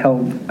that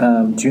held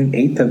June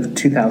 8th of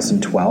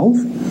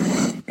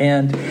 2012.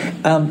 And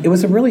it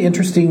was a really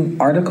interesting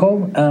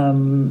article.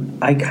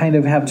 I kind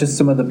of have just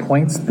some of the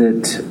points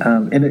that,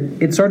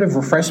 and it sort of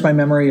refreshed my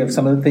memory of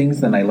some of the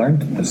things, and I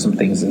learned some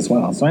things as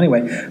well. So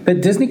anyway,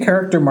 but Disney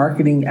character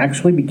marketing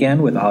actually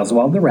began with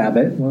Oswald the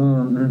Rabbit.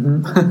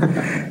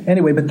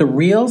 Anyway, but the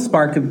real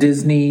spark of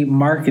Disney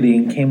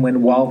marketing came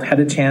when Walt had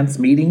a chance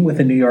meeting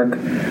with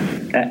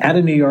at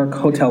a New York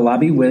hotel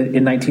lobby in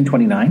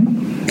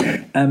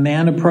 1929. A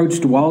man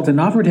approached Walt and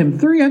offered him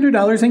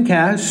 $300 in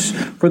cash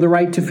for the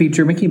right to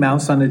feature Mickey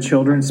Mouse on a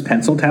children's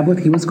pencil tablet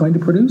he was going to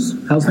produce.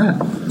 How's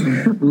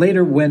that?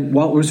 Later, when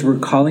Walt was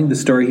recalling the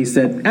story, he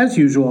said, "As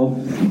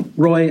usual,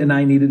 Roy and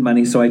I needed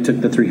money, so I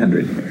took the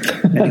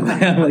 $300." Anyway,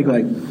 I'm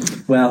like,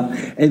 well,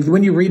 and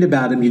when you read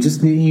about him, you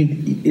just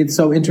need. It's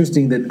so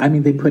interesting that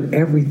they put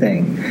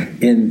everything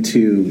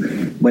into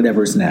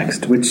whatever's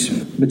next, which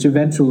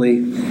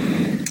eventually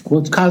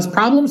will cause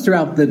problems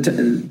throughout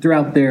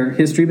their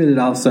history, but it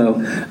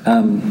also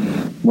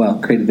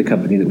created the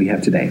company that we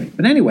have today.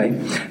 But anyway,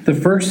 the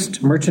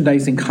first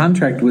merchandising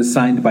contract was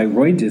signed by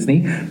Roy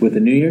Disney with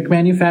a New York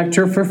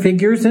manufacturer for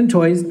figures and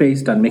toys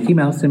based on Mickey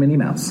Mouse and Minnie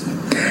Mouse.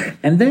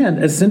 And then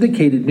a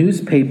syndicated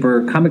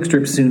newspaper comic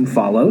strip soon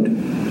followed,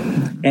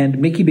 and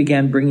Mickey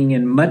began bringing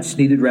in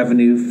much-needed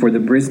revenue for the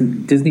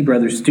Disney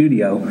Brothers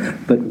studio,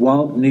 but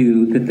Walt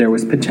knew that there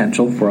was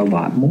potential for a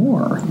lot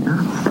more.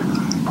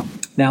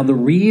 Now, the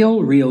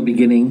real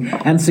beginning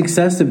and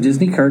success of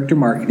Disney character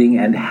marketing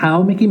and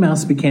how Mickey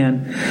Mouse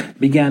began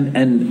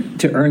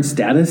to earn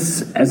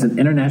status as an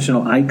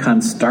international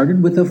icon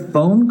started with a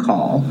phone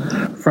call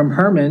from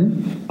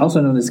Herman,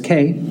 also known as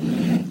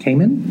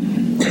Kamen,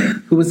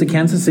 who was a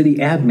Kansas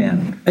City ad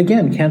man.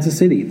 Again, Kansas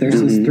City.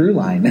 There's this through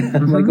line.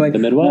 I'm like, the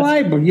Midwest? Why?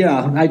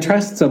 Yeah, I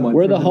trust someone.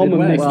 We're the home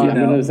Midwest, of Mickey.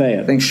 I'm going to say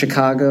it. I think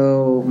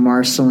Chicago,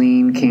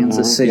 Marceline,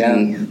 Kansas City.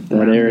 Yeah,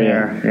 that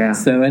area. There. Yeah.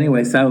 So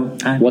anyway,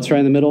 what's right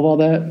in the middle of all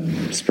that?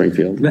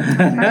 Springfield. He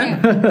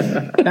had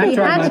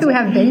to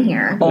have been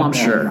here. Oh, I'm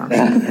sure.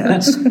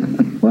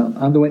 Well,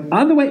 on the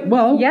way.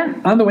 Well, yeah.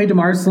 On the way to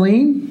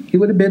Marceline, he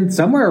would have been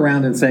somewhere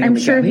around in Sangamon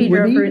I'm sure County, he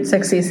drove Route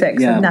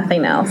 66 and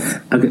nothing else.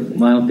 Okay,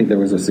 well, I don't think there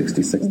was a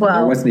 66. Well,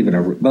 there wasn't even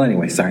a route. Well,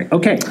 anyway, sorry.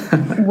 Okay.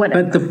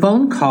 Whatever. But the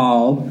phone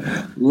call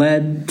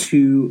led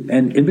to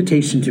an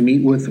invitation to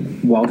meet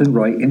with Walt and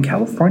Roy in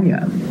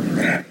California.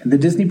 The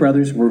Disney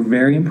brothers were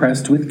very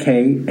impressed with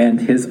Kay and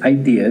his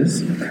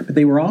ideas, but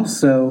they were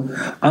also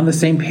on the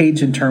same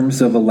page in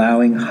terms of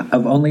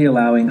only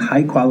allowing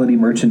high-quality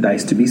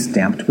merchandise to be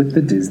stamped with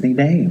the Disney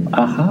name.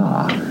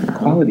 Aha.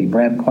 Quality,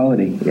 brand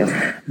quality. Yes.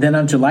 Then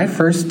on July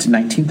 1st,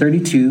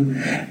 1932,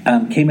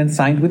 Kamen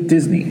signed with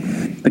Disney.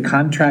 The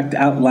contract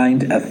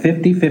outlined a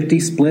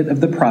 50-50 split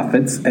of the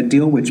profits, a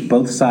deal which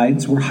both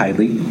sides were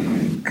highly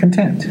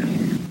content.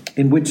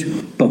 In which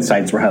both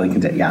sides were highly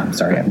content. Yeah, I'm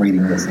sorry, I'm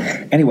reading this.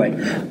 Anyway,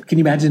 can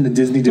you imagine the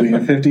Disney doing a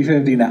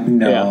 50-50?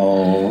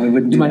 No, it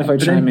wouldn't. Do you mind if I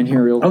chime in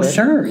here real quick? Oh,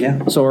 sure,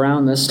 yeah. So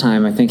around this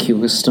time, I think he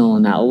was still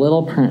in that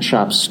little print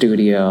shop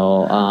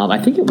studio. I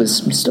think it was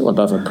still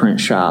above a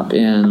print shop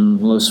in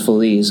Los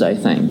Feliz, I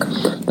think.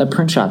 That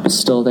print shop is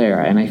still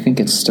there, and I think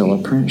it's still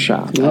a print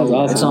shop. That's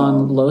awesome. It's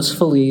on Los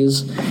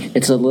Feliz.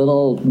 It's a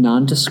little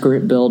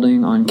nondescript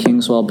building on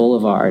Kingswell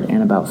Boulevard,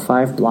 and about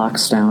 5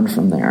 blocks down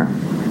from there,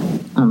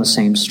 on the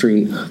same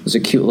street, was a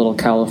cute little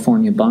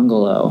California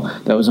bungalow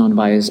that was owned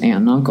by his aunt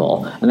and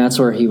uncle, and that's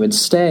where he would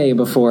stay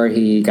before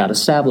he got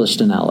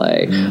established in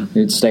L.A.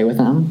 He'd stay with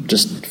them,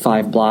 just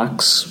 5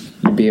 blocks.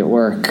 You'd be at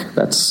work.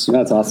 That's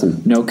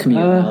awesome. No commute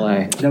in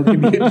L.A. No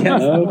commute.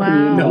 Yes.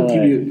 No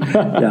commute.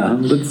 Yeah.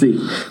 Let's see.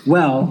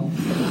 Well,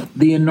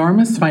 the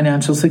enormous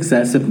financial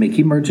success of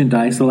Mickey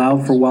merchandise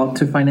allowed for Walt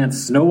to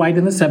finance Snow White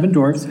and the Seven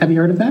Dwarfs. Have you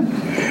heard of that?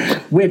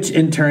 Which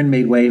in turn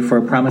made way for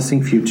a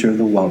promising future of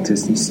the Walt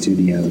Disney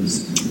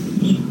Studios.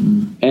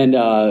 And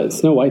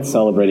Snow White's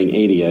celebrating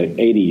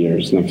 80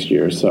 years next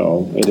year,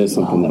 so it is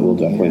something that we'll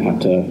definitely have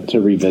to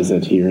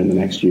revisit here in the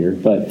next year.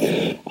 But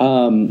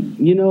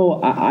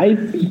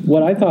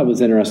what I thought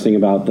was interesting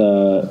about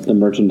the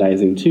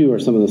merchandising too are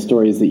some of the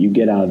stories that you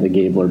get out of the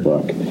Gabler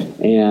book.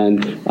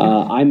 And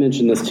I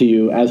mentioned this to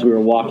you as we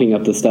were walking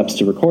up the steps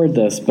to record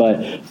this.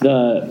 But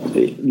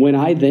when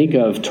I think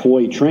of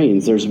toy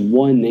trains, there's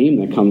one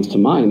name that comes to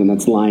mind, and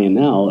that's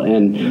Lionel.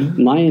 And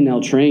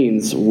Lionel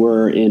trains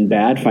were in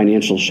bad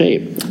financial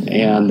shape.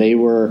 And they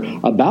were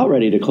about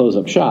ready to close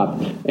up shop.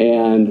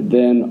 And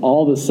then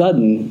all of a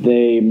sudden,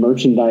 they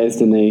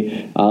merchandised and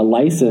they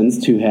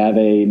licensed to have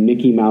a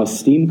Mickey Mouse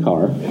steam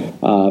car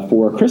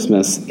for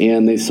Christmas.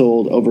 And they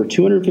sold over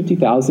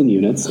 250,000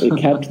 units. It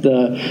kept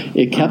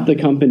the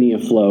company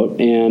afloat.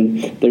 And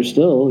they're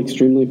still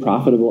extremely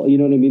profitable. You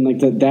know what I mean? Like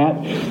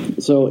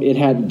that. So it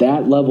had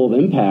that level of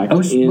impact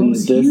in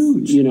this,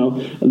 huge.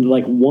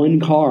 Like one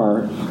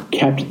car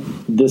kept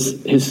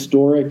this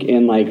historic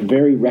and like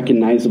very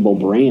recognizable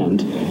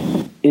brand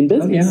in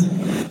business.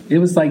 Yeah. It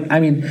was like,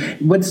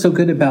 what's so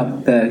good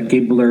about the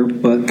Gabler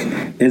book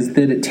is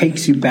that it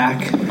takes you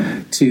back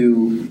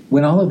to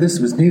when all of this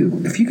was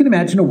new. If you could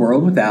imagine a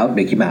world without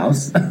Mickey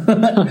Mouse,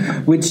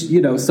 which,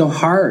 so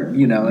hard,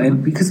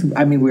 and because,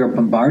 we were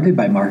bombarded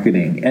by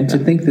marketing, and to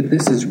think that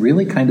this is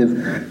really kind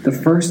of the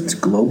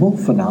first global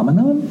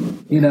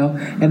phenomenon,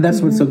 and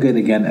that's what's so good,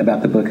 again,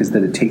 about the book is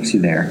that it takes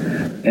you there.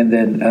 And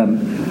then,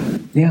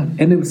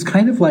 and it was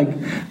kind of like,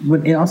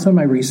 also in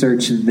my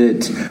research,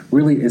 that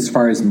really, as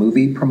far as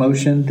movie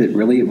promotion, that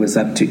really it was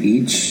up to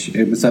each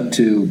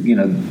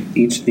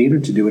theater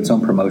to do its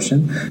own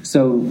promotion.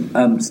 So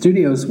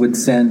studios would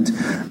send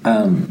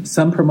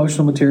some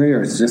promotional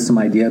material or just some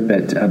idea,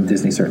 but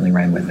Disney certainly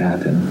ran with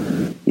that.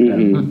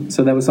 And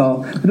so that was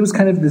all. But it was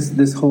kind of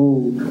this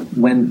whole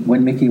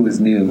when Mickey was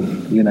new,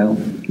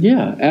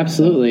 Yeah,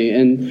 absolutely,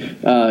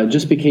 and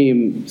just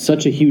became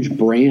such a huge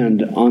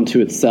brand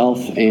onto itself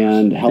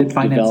and helped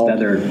develop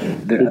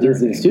the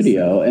Disney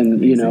studio.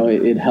 And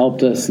it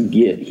helped us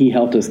get. He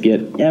helped us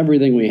get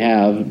everything we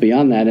have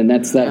beyond that, and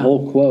that's that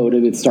whole quote.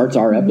 And it starts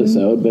our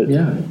episode, but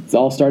it's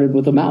all started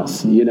with a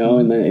mouse, and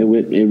then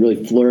it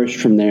really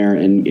flourished from there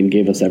and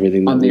gave us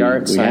everything. On the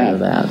art side of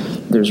that,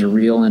 there's a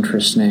real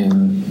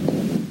interesting.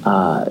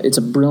 It's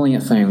a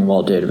brilliant thing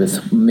Walt did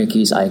with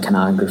Mickey's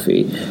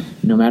iconography.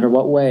 No matter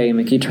what way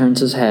Mickey turns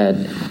his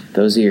head,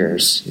 those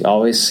ears, you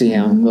always see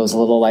him, those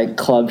little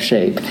club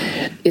shape.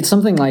 It's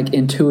something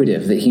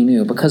intuitive that he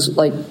knew because,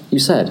 like you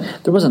said,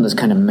 there wasn't this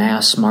kind of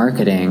mass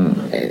marketing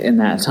in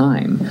that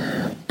time,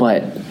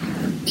 but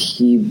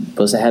he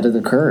was ahead of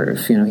the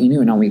curve. He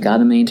knew, we got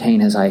to maintain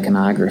his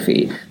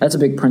iconography. That's a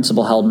big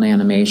principle held in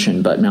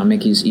animation, but now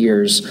Mickey's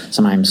ears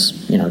sometimes,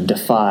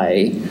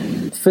 defy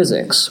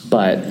physics,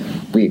 but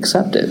we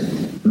accept it,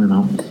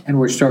 And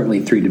we're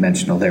shortly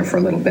three-dimensional there for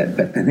a little bit,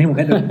 but then they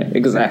went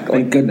exactly.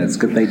 Thank goodness,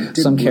 because they did.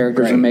 Some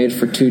characters are made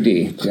for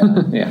 2D.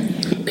 Yeah,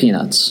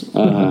 Peanuts.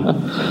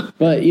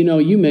 But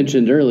you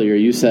mentioned earlier,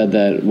 you said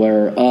that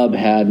where Ub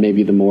had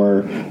maybe the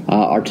more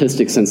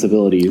artistic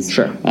sensibilities,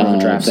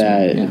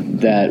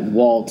 that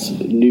Walt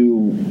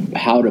knew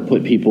how to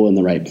put people in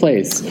the right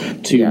place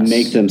to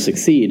make them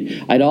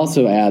succeed. I'd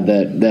also add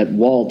that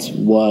Walt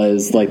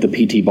was like the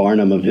P.T.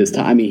 Barnum of his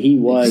time. He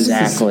was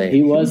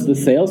the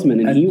salesman,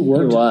 and he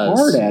worked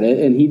hard at it,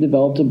 and he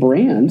developed a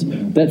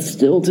brand that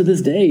still to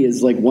this day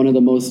is one of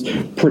the most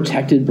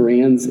protected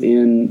brands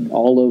in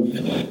all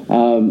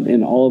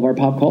of our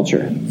pop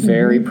culture.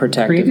 Very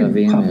protective of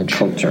the image.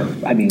 Culture.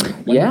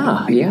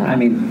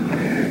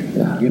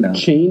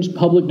 Changed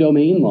public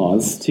domain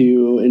laws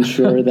to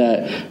ensure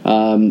that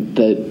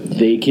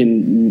they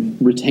can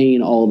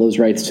retain all of those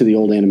rights to the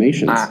old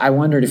animations. I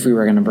wondered if we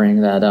were going to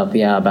bring that up,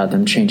 about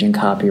them changing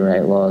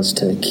copyright laws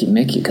to keep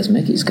Mickey, because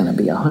Mickey's going to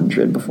be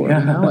 100 before we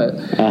know it.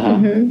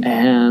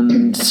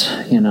 And,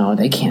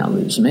 they can't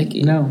lose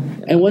Mickey. No.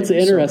 And what's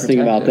interesting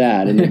about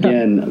that, and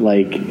again,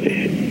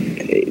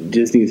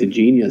 Disney's a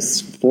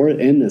genius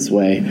in this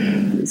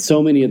way.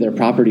 So many of their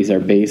properties are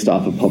based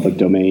off of public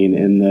domain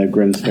and the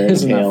Grimm's Fairy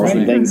Tales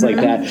and things like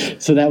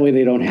that. So that way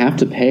they don't have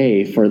to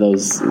pay for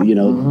those,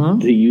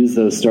 to use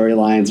those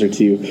storylines or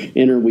to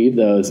interweave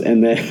those.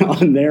 And then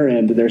on their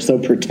end, they're so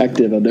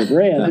protective of their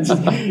brand.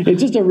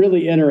 It's just a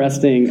really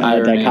interesting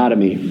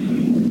dichotomy.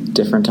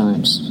 Different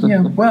times.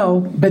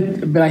 Well,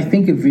 but I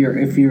think if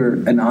you're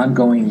an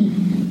ongoing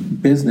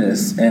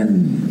business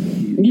and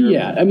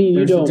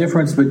there's a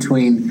difference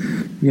between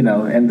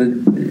and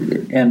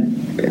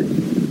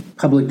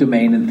public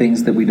domain and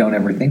things that we don't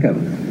ever think of.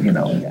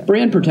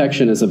 Brand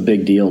protection is a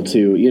big deal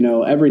too.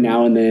 Every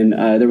now and then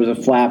there was a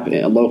flap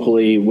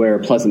locally where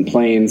Pleasant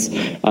Plains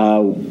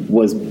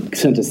was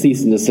sent a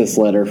cease and desist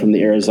letter from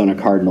the Arizona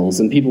Cardinals,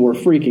 and people were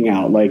freaking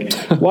out.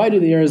 Why do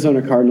the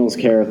Arizona Cardinals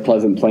care if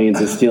Pleasant Plains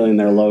is stealing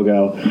their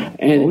logo?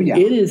 And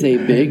it is a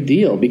big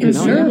deal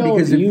because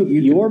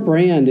your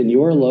brand and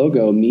your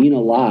logo mean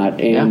a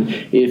lot, and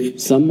if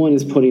someone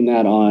is putting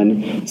that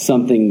on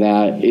something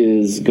that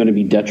is going to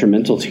be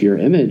detrimental to your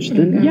image,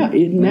 then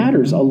it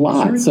matters a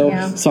lot.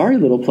 Sorry,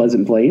 little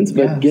Pleasant Plains,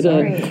 but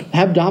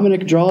have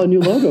Dominic draw a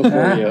new logo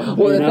for you.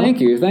 Well,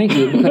 thank you.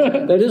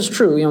 That is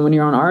true. When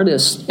you're an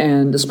artist,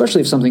 and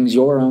especially if something's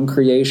your own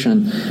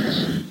creation,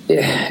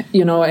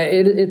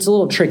 it's a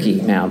little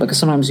tricky now, because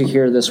sometimes you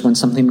hear this when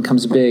something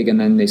becomes big, and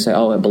then they say,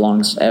 "Oh, it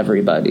belongs to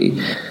everybody."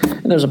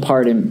 And there's a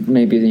part in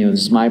maybe this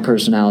is my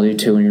personality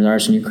too. When you're an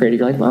artist and you create it,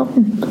 you're like, well,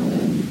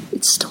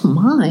 it's still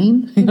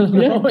mine.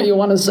 You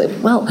want to say,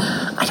 well,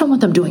 I don't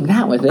want them doing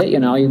that with it. You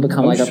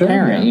become a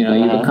parent. You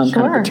become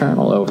kind of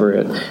paternal over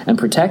it and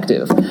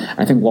protective.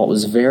 I think Walt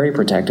was very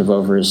protective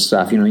over his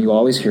stuff. You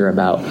always hear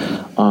about.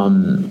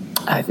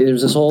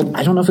 There's this old,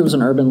 I don't know if it was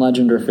an urban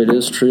legend or if it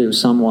is true,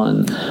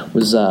 someone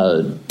was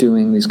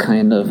doing these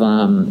kind of,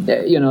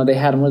 they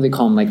had them, what do they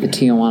call them, the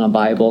Tijuana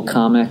Bible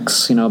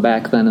comics,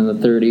 back then in the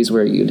 30s,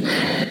 where you'd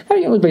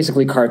it was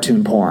basically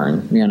cartoon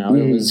porn.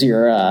 It was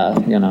your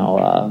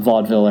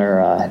vaudeville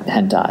era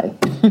hentai.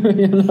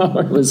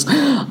 It was,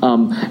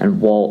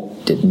 and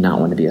Walt did not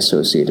want to be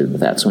associated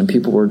with that. So when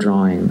people were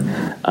drawing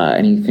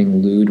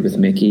anything lewd with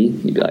Mickey,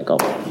 he'd be like, "Oh,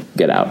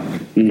 get out,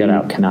 get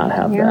out! Cannot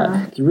have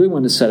that." He really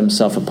wanted to set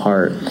himself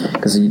apart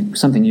because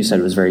something you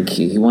said was very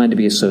key. He wanted to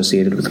be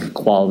associated with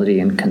quality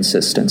and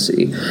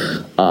consistency.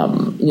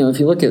 If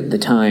you look at the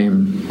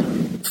time,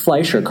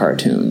 Fleischer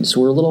cartoons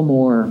were a little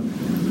more.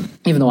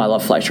 Even though I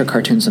love Fleischer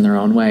cartoons in their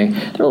own way,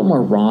 they're a little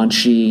more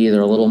raunchy.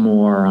 They're a little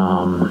more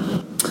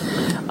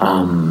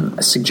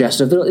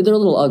suggestive. They're a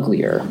little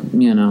uglier.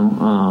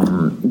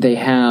 They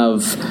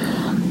have.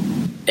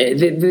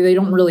 They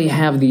don't really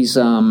have these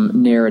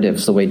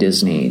narratives the way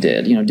Disney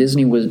did.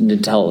 Disney was to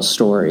tell a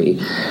story.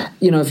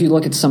 If you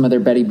look at some of their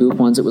Betty Boop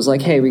ones, it was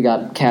like, hey, we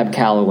got Cab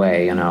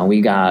Calloway,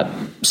 we got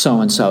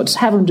so-and-so. Just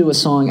have them do a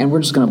song, and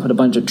we're just going to put a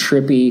bunch of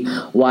trippy,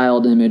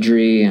 wild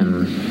imagery,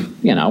 and,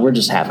 we're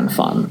just having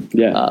fun.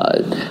 Yeah.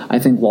 I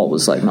think Walt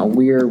was like, no,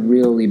 we're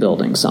really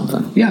building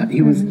something. Yeah,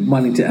 he was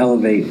wanting to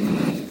elevate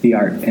the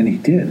art, and he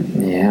did.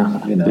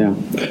 Yeah. Yeah.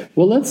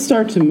 Well, let's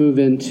start to move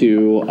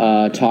into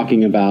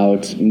talking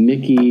about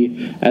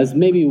Mickey as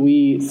maybe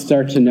we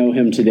start to know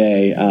him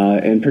today,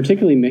 and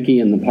particularly Mickey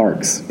in the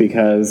parks,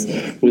 because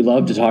we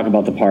love to talk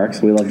about the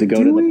parks. We love to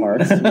go to the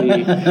parks.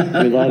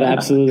 We love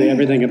absolutely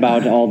everything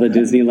about all the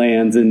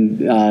Disneylands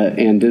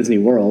and Disney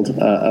World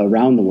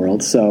around the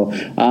world. So,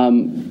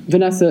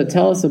 Vanessa,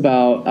 tell us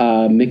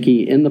about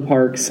Mickey in the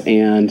parks,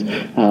 and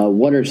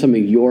what are some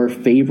of your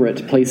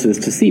favorite places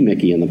to see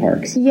Mickey in the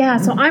parks? Yeah,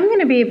 so I'm going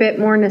to be a bit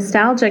more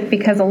nostalgic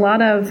because a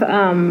lot of,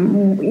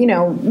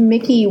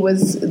 Mickey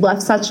was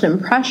left such an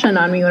impression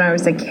on me when I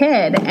was a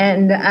kid.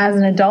 And as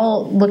an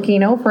adult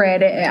looking over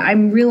it,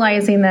 I'm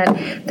realizing that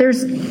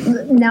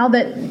now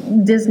that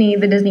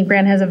the Disney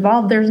brand has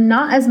evolved, there's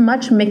not as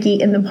much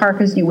Mickey in the park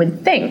as you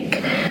would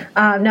think.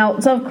 Now,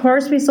 so of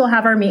course we still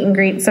have our meet and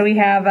greet. So we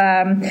have,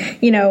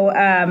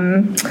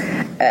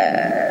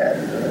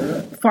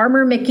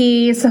 Farmer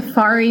Mickey,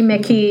 Safari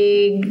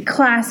Mickey,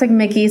 Classic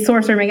Mickey,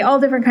 Sorcerer Mickey,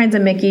 all different kinds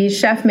of Mickey,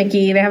 Chef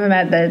Mickey. They have him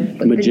at the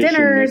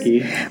dinners.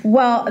 Mickey.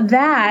 Well,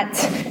 that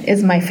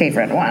is my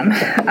favorite one,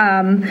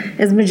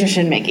 is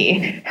Magician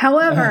Mickey.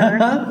 However...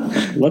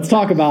 Let's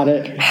talk about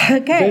it.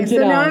 Okay, so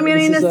now I'm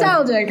getting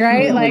nostalgic,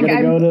 right? I'm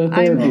go to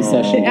therapy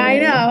session. I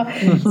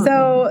know.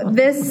 So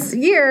this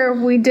year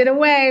we did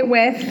away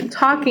with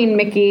Talking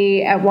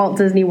Mickey at Walt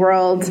Disney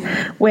World,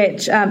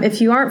 which if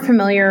you aren't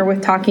familiar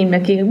with Talking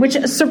Mickey, which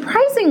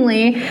surprisingly,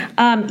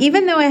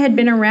 even though it had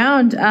been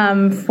around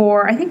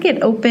for, I think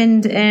it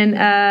opened in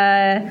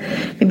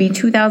maybe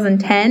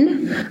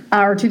 2010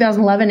 or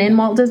 2011 in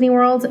Walt Disney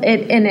World, and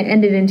it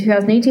ended in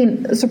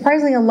 2018.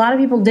 Surprisingly, a lot of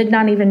people did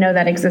not even know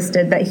that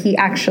existed, that he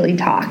actually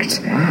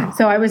talked. Wow.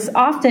 So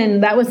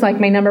that was like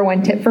my number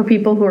one tip for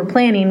people who are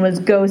planning was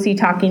go see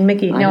Talking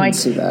Mickey. I didn't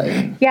see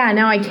that. Yeah,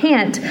 now I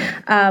can't.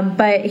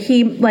 But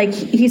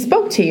he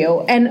spoke to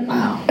you, and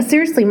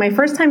seriously, my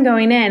first time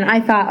going in,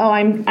 I thought,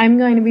 I'm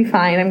going to be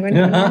fine. I'm going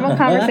to have a normal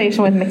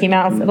conversation with Mickey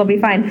Mouse. It'll be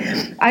fine.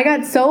 I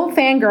got so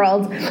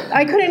fangirled,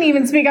 I couldn't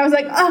even speak. I was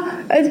like,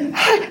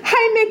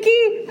 hi,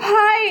 Mickey,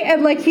 hi.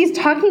 And he's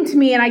talking to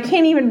me, and I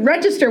can't even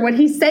register what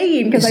he's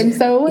saying because I'm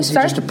so Is it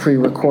just a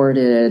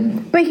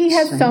pre-recorded? But he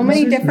has so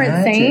many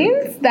different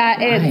sayings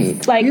that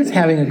it's like he's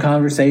having a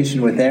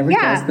conversation with every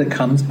guest that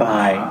comes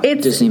by.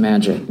 It's Disney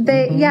magic.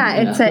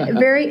 It's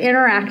very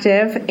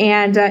interactive,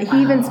 and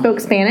he even spoke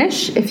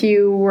Spanish if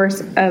you were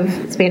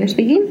of Spanish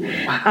speaking.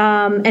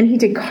 And he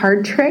did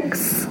card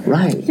tricks.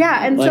 Right.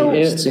 Yeah, and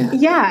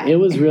it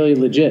was really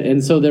legit.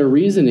 And so their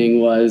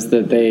reasoning was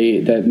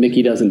that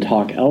Mickey doesn't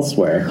talk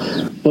elsewhere.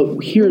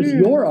 But here's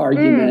your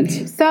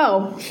argument.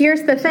 So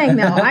here's the thing,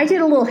 though. I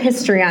did a little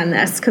history on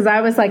this because I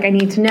was like, I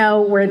need to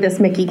know where this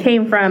Mickey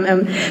came from.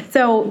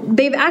 So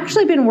they've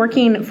actually been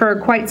working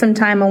for quite some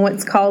time on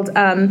what's called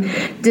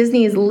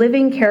Disney's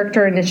Living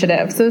Character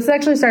Initiative. So this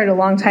actually started a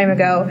long time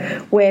ago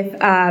with,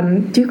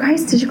 did you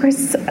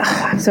guys,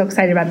 I'm so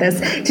excited about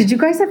this. Did you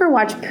guys ever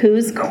watch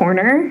Pooh's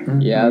Corner?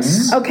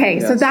 Yes. Okay,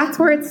 so that's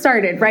where it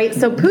started, right?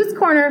 So Pooh's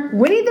Corner,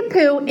 Winnie the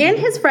Pooh and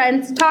his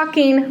friends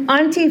talking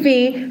on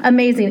TV,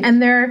 amazing. And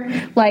they're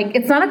like,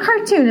 it's not a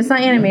cartoon, it's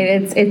not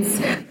animated, it's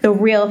the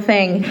real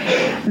thing.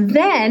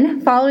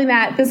 Then, following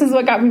that, this is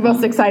what got me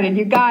most excited.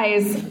 You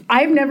guys,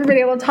 I've never been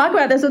able to talk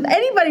about this with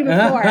anybody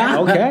before.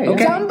 Okay.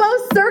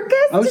 Dumbo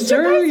Circus? Oh, Did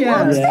sure, you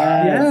guys watch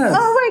that? Yes.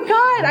 Oh my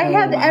God, I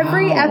had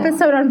every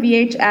episode on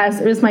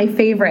VHS. It was my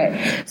favorite.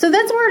 So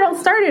that's where it all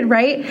started,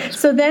 right?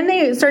 So then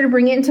they started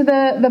bringing it into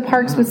the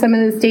parks with some of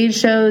the stage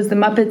shows. The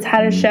Muppets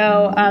had a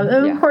show.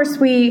 And of course,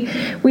 we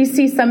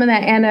see some of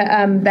that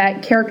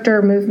that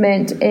character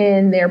movement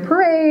in their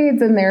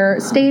parades and their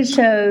stage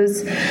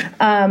shows.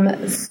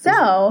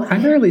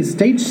 Primarily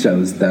stage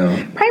shows, though.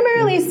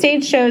 Primarily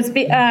stage shows,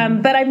 but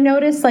I've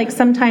noticed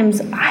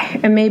sometimes,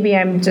 and maybe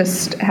I'm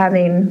just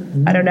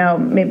having, I don't know,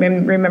 maybe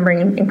I'm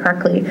remembering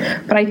incorrectly,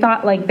 but I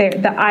thought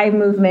the eye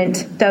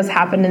movement does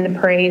happen in the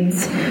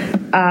parades.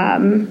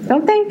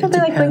 Don't they? Don't they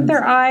like blink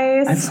their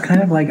eyes? It's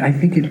kind of like, I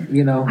think it,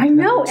 I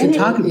know. To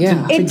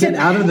get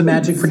out of the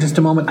magic for just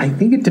a moment, I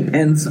think it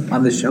depends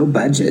on the show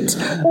budget.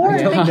 Or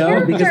I don't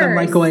know, because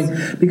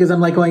I'm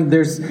like going,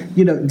 there's,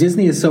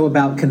 Disney is so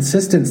about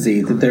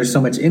consistency that there's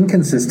so much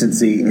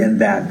inconsistency in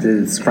that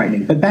it's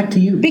frightening. But back to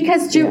you.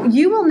 Because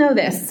you will know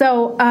this.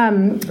 So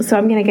I'm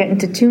going to get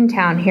into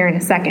Toontown here in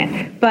a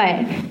second.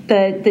 But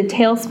the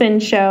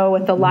Tailspin show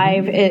with the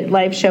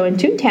live show in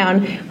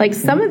Toontown, like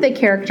some of the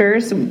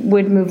characters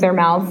would move their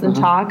mouths and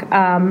talk.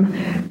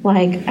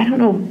 Like, I don't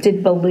know,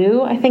 did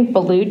Baloo? I think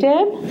Baloo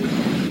did.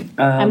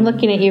 I'm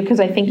looking at you because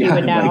I think you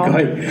would know.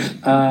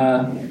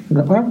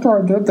 After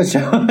I did the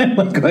show, I'm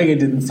like going, I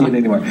didn't see it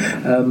anymore.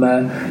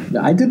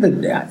 I did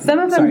the. Some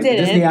of them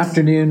didn't. Disney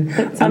Afternoon.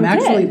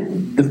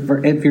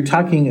 If you're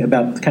talking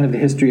about kind of the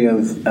history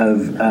of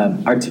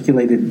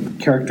articulated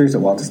characters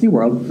at Walt Disney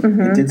World,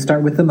 it did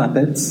start with the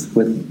Muppets,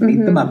 with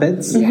Meet the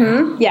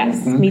Muppets.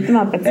 Yes, Meet the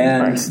Muppets.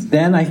 And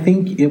then I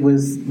think it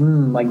was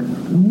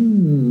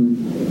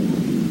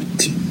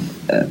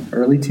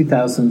early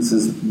 2000s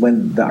is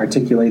when the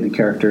articulated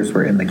characters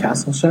were in the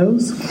castle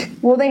shows.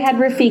 Well, they had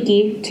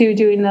Rafiki too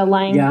doing the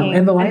Lion King,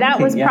 and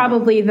that was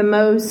probably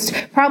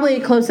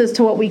probably closest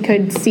to what we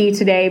could see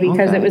today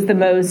because it was the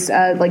most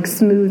like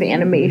smooth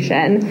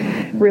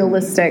animation,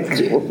 realistic.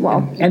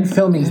 Well, and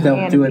filmings,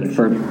 they'll do it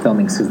for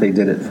filmings because they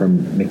did it for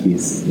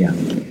Mickey's.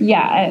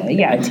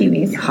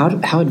 TVs.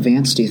 How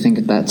advanced do you think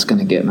that's going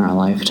to get in our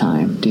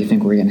lifetime? Do you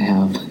think we're going to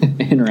have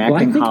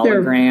interacting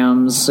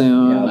holograms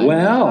soon? I don't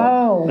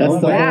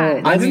know.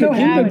 Have you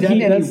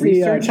done any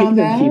research on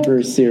that?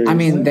 Keepers series. I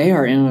mean, they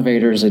are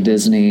innovators at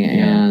Disney,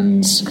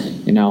 and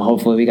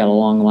hopefully we got a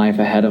long life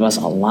ahead of us.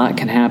 A lot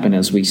can happen,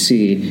 as we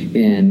see,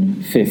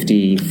 in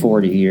 50,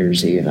 40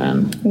 years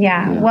even.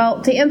 Yeah.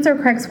 Well, to answer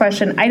Craig's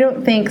question, I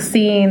don't think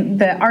seeing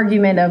the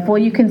argument of, well,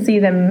 you can see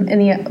them in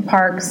the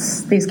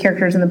parks, these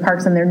characters in the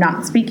parks, and they're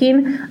not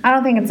speaking. I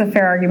don't think it's a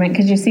fair argument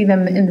because you see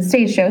them in the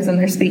stage shows and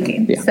they're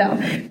speaking. Yeah. So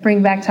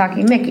bring back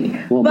Talking Mickey.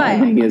 Well, my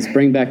thing is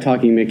bring back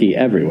Talking Mickey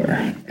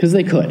everywhere because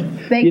they could.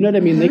 You know what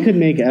I mean? They could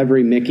make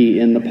every Mickey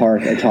in the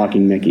park a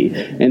talking Mickey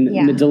and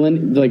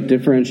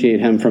differentiate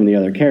him from the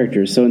other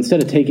characters. So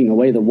instead of taking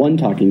away the one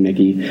talking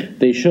Mickey,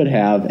 they should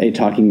have a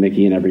talking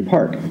Mickey in every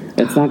park.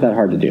 It's not that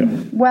hard to do.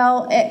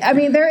 Well,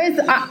 there is,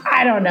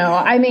 I don't know.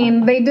 I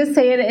mean, they just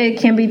say it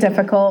can be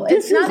difficult.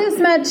 It's not as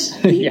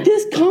much.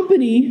 This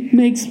company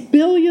makes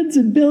billions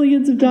and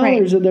billions of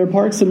dollars in their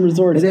parks and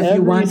resorts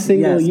every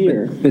single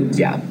year. But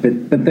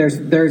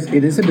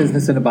it is a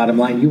business and a bottom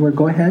line.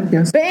 Go ahead,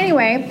 yes. But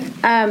anyway,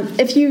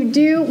 if you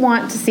do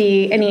want to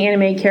see any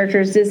animated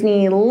characters,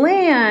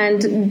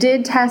 Disneyland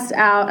did test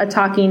out a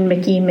talking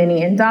Mickey,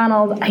 Minnie, and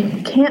Donald. I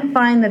can't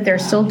find that they're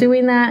still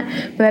doing that,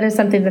 but that is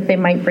something that they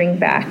might bring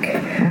back.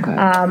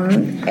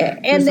 Okay.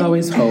 There's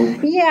always hope.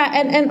 Yeah,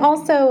 and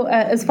also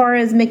as far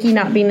as Mickey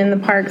not being in the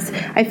parks,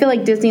 I feel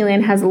like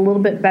Disneyland has a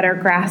little bit better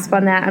grasp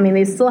on that. I mean,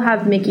 they still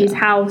have Mickey's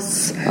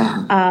house.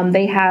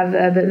 They have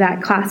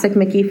that classic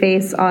Mickey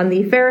face on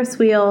the Ferris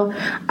wheel.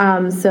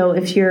 So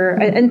if you're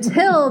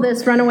until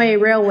this Runaway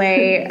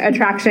Railway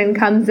attraction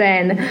comes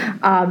in,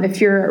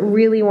 if you're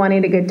really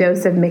wanting a good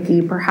dose of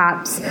Mickey,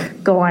 perhaps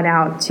go on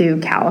out to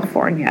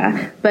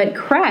California. But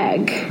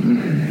Craig,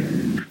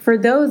 for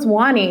those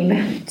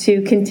wanting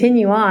to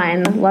continue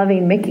on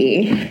loving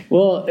Mickey.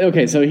 Well,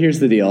 okay, so here's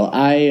the deal.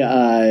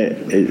 I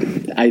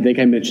think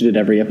I mentioned it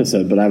every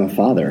episode, but I'm a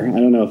father. I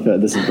don't know if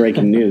this is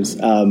breaking news,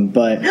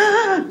 but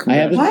I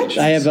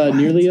have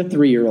nearly a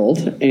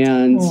 3-year-old,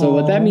 and so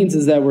what that means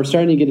is that we're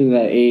starting to get into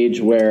that age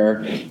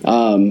where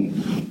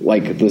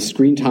like the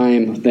screen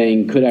time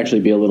thing could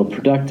actually be a little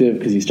productive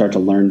because you start to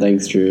learn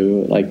things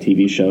through like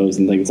TV shows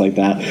and things like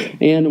that.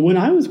 And when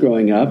I was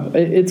growing up,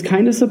 it's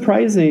kind of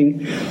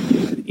surprising.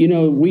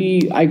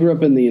 I grew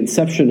up in the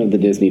inception of the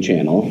Disney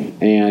Channel,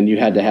 and you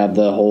had to have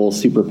the whole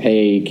Super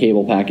Pay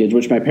cable package,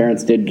 which my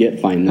parents did get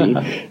finally.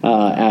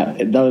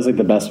 That was like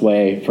the best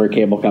way for a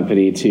cable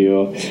company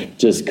to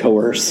just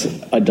coerce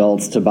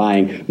adults to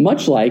buying,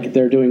 much like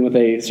they're doing with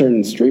a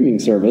certain streaming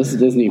service,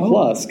 Disney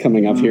Plus,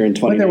 coming up here in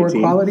 2019. There were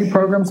quality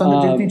programs on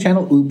the Disney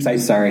Channel. Oops, I'm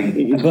sorry.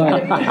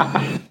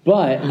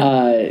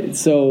 But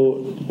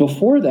so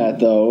before that,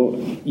 though,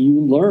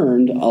 you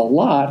learned a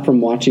lot from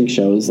watching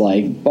shows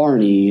like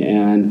Barney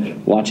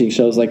and watching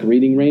shows like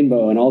Reading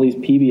Rainbow and all these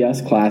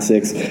PBS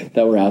classics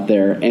that were out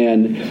there.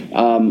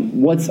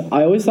 And what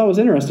I always thought was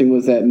interesting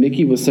was that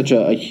Mickey was such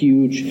a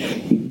huge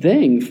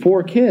thing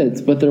for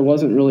kids, but there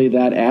wasn't really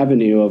that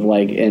avenue of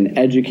like an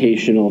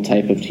educational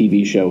type of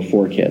TV show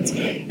for kids.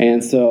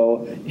 And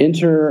so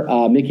enter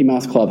Mickey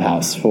Mouse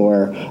Clubhouse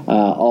for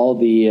all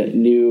the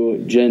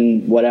new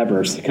Gen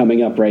whatevers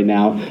coming up right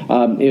now.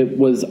 It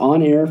was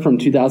on air from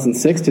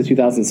 2006 to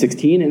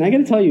 2016, and I got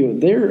to tell you,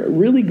 they're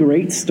really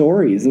great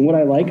stories. And what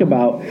I like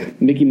about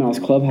Mickey Mouse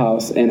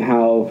Clubhouse and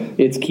how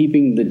it's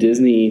keeping the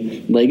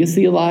Disney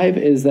legacy alive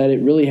is that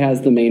it really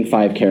has the main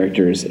 5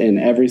 characters in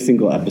every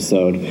single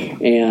episode,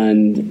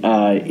 and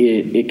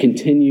it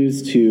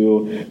continues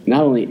to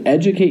not only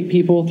educate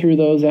people through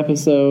those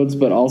episodes,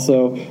 but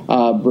also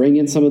bring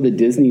in some of the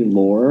Disney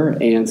lore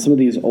and some of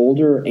these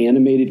older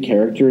animated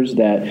characters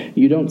that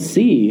you don't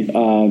see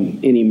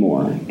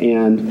anymore.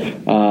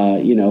 And,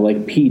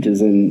 like Pete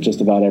is in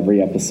just about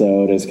every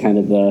episode as kind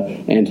of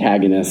the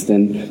antagonist,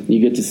 and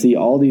you get to see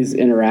all these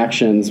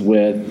interactions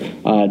with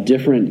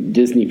different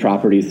Disney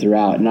properties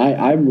throughout. And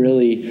I'm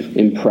really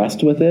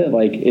impressed with it.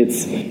 Like,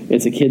 it's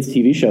a kids'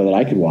 TV show that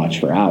I could watch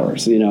for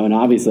hours, and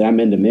obviously I'm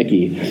into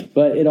Mickey,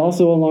 but it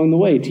also along the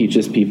way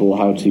teaches people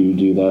how to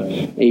do the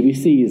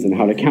ABCs and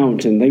how to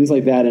count and things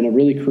like that in a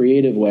really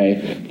creative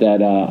way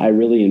that I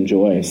really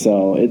enjoy.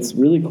 So it's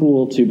really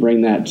cool to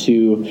bring that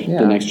to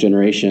the next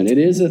generation. It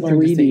is a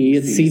 3D,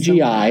 it's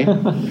CGI.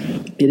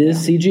 It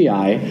is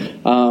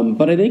CGI,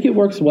 but I think it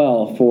works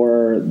well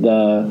for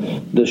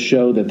the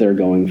show that they're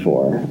going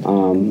for,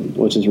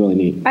 which is really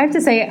neat. I have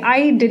to say,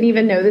 I didn't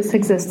even know this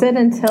existed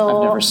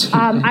until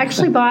I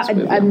actually bought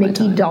a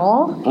Mickey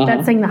doll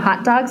that sang the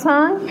hot dog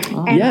song,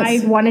 and I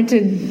wanted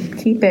to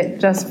keep it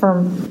just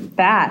from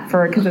that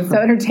because it's so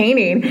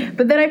entertaining.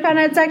 But then I found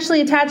out it's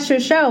actually attached to a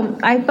show.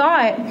 I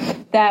thought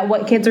that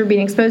what kids were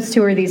being exposed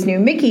to are these new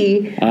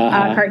Mickey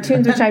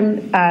cartoons, which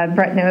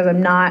Brett knows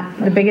I'm not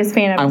the biggest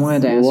fan of. I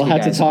wanted to ask we'll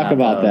have to talk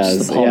about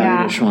those. The Paul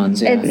Rudish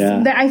ones.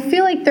 I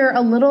feel like they're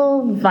a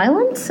little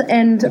violent,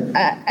 and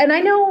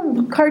I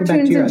know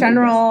cartoons in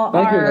general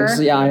are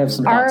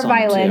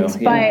violent,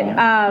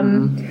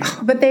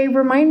 but they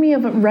remind me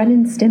of Ren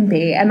and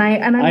Stimpy, and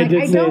I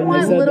don't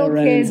want little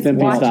kids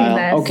watching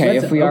this. Okay,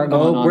 if we are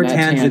going on that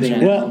tangent,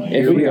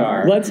 if we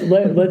are,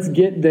 let's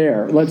get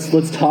there. Let's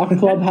talk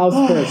Clubhouse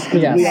first,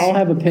 because we all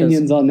have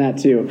opinions on that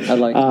too. I'd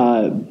like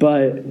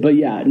but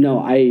yeah, no,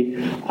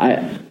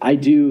 I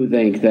do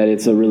think that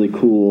it's a really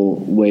cool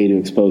way to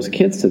expose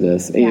kids to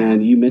this.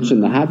 And you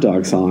mentioned the hot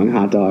dog song,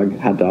 hot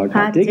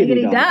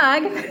diggity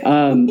dog.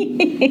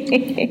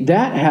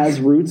 That has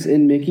roots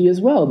in Mickey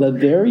as well. The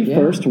very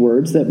first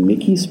words that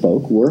Mickey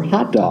spoke were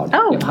hot dog.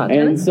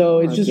 And so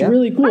it's just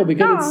really cool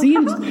because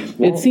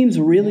it seems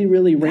really,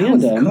 really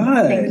random.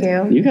 Thank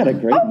you. You got a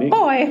great Mickey.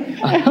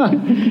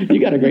 You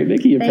got a great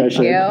Mickey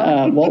impression.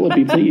 Walt would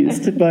be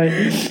pleased. But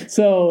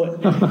so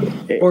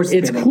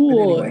it's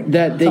cool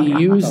that they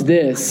use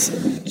this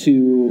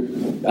to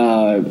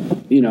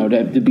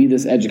to be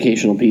this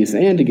educational piece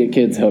and to get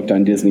kids hooked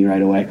on Disney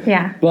right away.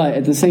 Yeah. But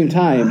at the same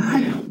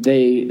time,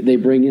 they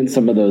bring in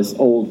some of those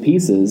old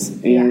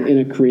pieces in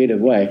a creative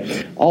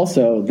way.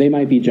 Also, They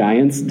Might Be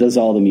Giants does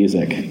all the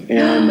music,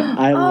 and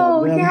I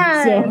love them.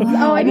 Yes.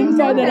 So I didn't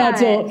find that out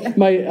till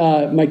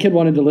my kid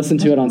wanted to listen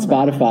to it on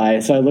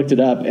Spotify, so I looked it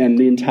up, and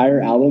the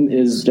entire album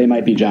is They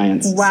Might Be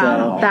Giants.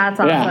 Wow, so, that's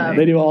awesome. Yeah,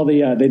 they do all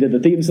the they did the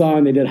theme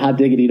song, they did Hot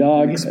Diggity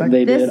Dog,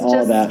 they did all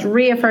of that. This just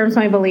reaffirms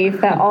my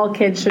belief that all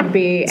kids should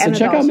be so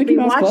check out Mickey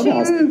Mouse watching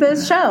Clubhouse.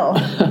 This show.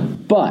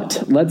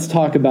 But let's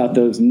talk about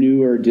those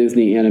newer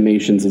Disney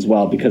animations as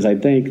well, because I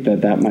think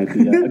that might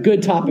be a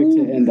good topic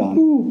to end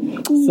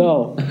on.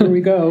 So here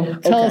we go.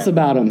 Tell us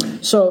about them.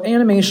 So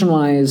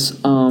animation-wise,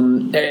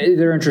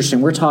 they're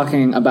interesting. We're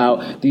talking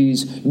about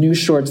these new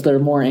shorts that are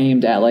more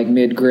aimed at like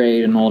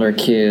mid-grade and older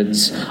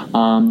kids.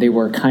 They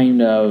were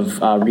kind of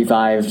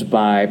revived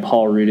by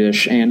Paul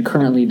Rudish, and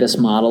currently this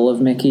model of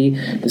Mickey,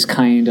 it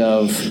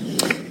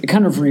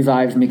kind of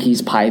revived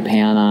Mickey's pie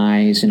pan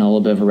eyes, a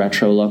little bit of a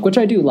retro look, which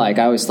I do like.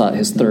 I always thought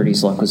his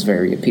 30s look was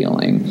very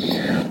appealing.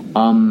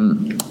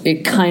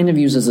 It kind of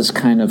uses this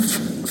kind of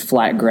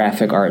flat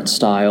graphic art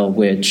style,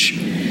 which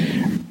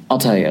I'll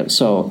tell you.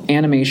 So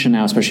animation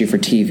now, especially for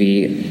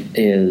TV,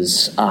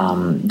 is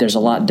there's a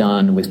lot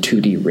done with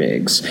 2D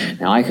rigs.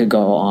 Now, I could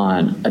go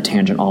on a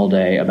tangent all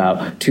day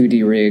about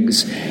 2D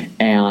rigs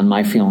and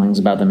my feelings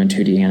about them in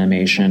 2D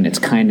animation. It's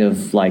kind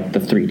of like the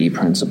 3D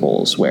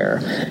principles,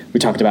 where we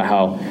talked about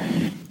how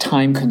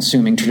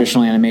time-consuming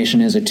traditional animation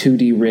is. A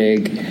 2D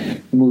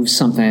rig moves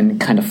something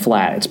kind of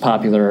flat. It's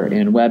popular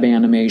in web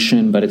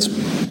animation, but it's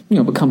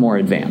become more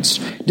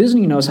advanced.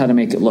 Disney knows how to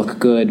make it look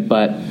good,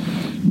 but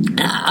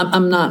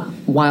I'm not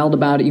wild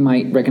about it. You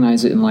might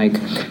recognize it in like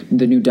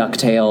the new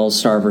DuckTales,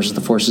 Star vs.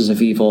 the Forces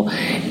of Evil.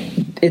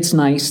 It's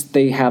nice.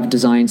 They have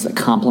designs that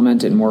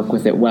complement it and work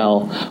with it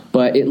well,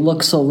 but it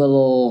looks a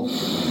little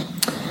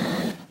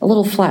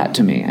flat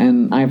to me.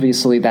 And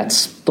obviously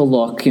that's the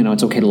look.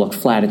 It's okay to look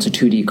flat. It's a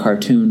 2D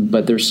cartoon,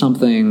 but there's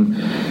something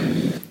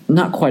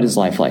not quite as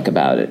lifelike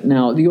about it.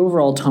 Now, the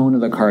overall tone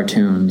of the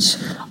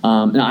cartoons,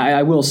 now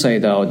I will say,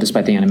 though,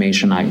 despite the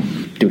animation, I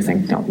do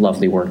think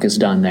lovely work is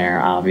done there,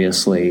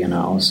 obviously,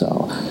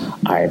 so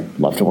I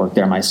love to work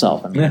there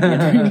myself. So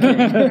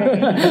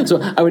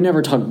I would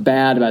never talk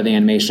bad about the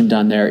animation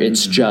done there.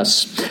 It's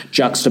just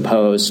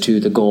juxtaposed to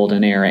the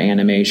golden era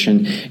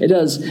animation. It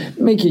does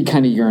make you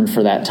kind of yearn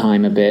for that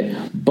time a bit,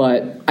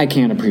 but I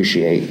can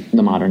appreciate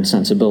the modern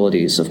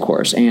sensibilities, of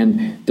course.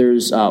 And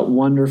there's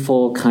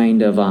wonderful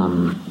kind of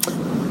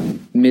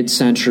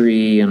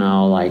mid-century,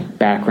 like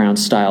background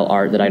style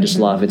art that I just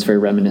love. It's very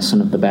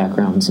reminiscent of the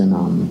backgrounds in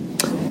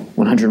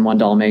 100 101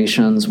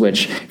 Dalmatians,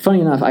 which,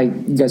 funny enough,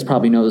 you guys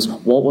probably know this,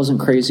 Walt wasn't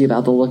crazy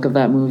about the look of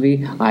that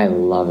movie. I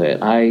love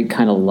it. I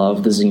kind of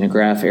love the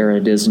Xenograph era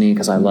Disney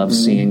because I love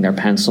seeing their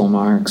pencil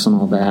marks and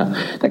all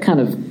that kind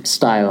of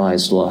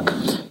stylized look.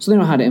 So they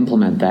know how to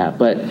implement that.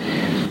 But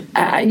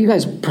you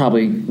guys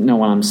probably know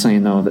what I'm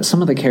saying, though, that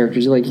some of the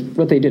characters, like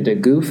what they did to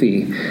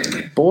Goofy,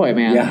 boy,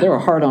 man, they were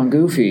hard on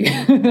Goofy.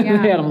 They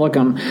had him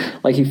looking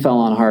like he fell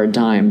on hard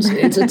times.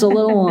 It's a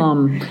little,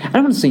 I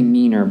don't want to say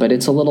meaner, but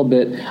it's a little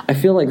bit, I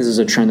feel like this is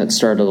a trend that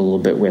started a little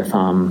bit with,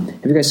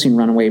 have you guys seen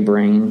Runaway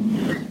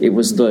Brain? It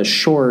was the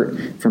short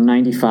from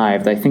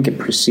 95 that I think it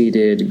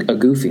preceded a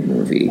Goofy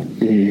movie.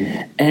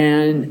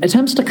 And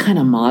attempts to kind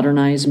of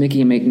modernize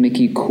Mickey and make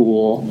Mickey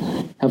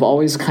cool have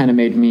always kind of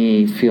made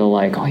me feel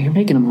like, oh, you're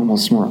making him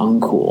almost more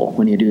uncool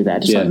when you do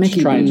that. Just let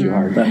Mickey trying too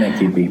hard. Let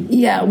Mickey be.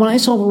 Yeah, when I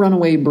saw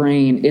Runaway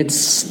Brain,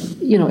 it's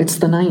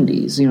the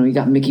 90s. You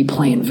got Mickey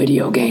playing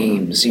video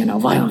games,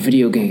 violent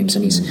video games,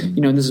 and he's,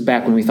 this is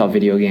back when we thought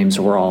video games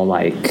were all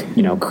like,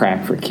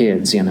 crack for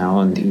kids,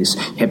 and he's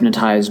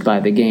hypnotized by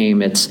the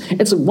game.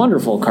 It's a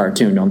wonderful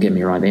cartoon. Don't get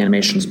me wrong, the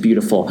animation is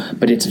beautiful,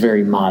 but it's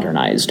very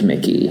modernized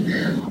Mickey.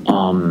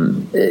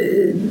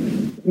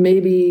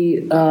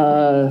 Maybe.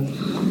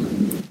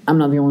 I'm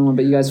not the only one,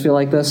 but you guys feel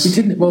like this? We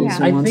didn't. Well,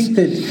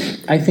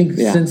 I think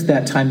since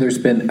that time, there's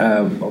been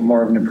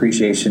more of an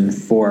appreciation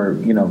for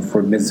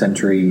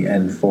mid-century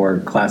and for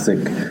classic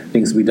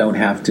things. We don't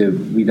have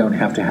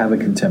to have a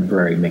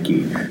contemporary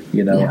Mickey.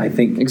 I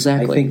think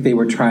exactly. I think they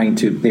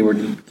were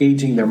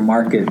gauging their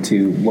market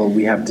to, well,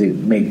 we have to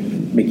make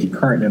Mickey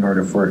current in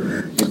order for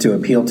it to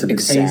appeal to the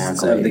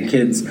tastes of the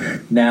kids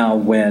now,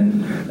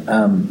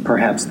 when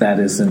perhaps that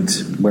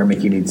isn't where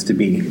Mickey needs to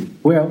be.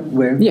 Well,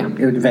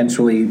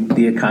 eventually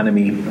the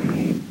economy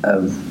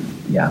of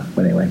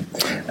but anyway,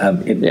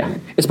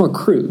 it's more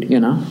crude,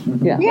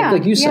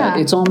 like you said,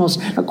 it's almost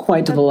not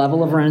quite to the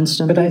level of Ren and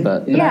Stimpy,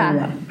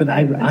 but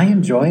I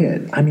enjoy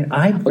it. I mean,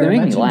 I very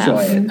much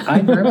enjoy it. I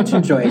very much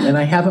enjoy it, and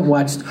I haven't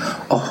watched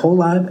a whole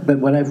lot, but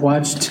what I've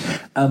watched,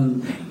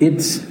 and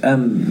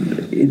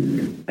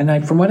I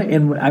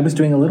was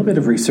doing a little bit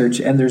of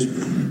research, and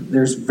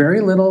there's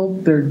very little.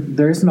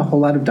 There isn't a whole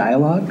lot of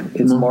dialogue.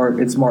 It's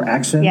more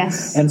action.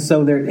 Yes, and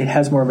so it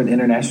has more of an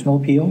international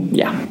appeal.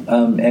 Yeah,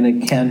 and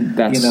it can.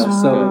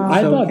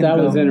 I thought that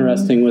was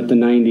interesting with the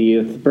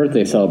 90th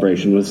birthday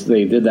celebration. Was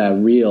they did that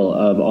reel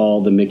of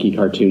all the Mickey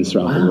cartoons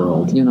throughout the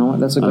world. You know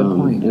what? That's a good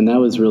point, and that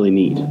was really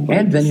neat.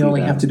 And then you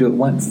only have to do it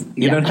once.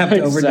 You don't have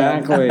to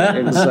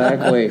overdub.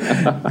 Exactly.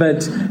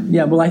 But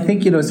I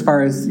think as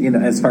far as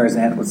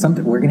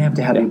something, we're going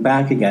to have you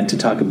back again to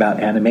talk about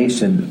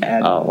animation.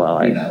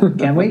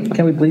 Can we?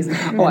 Can we please? Oh,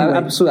 anyway,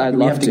 absolutely. I'd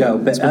love to go.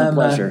 But, it's been a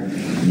pleasure.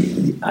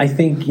 I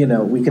think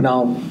we can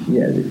all.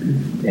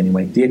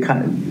 Anyway,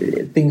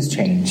 things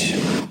change.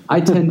 I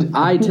tend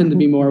to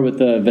be more with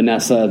the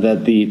Vanessa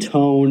that the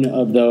tone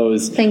of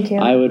those. Thank you.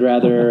 I would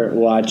rather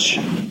watch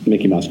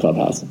Mickey Mouse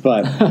Clubhouse,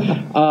 but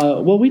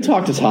we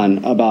talked a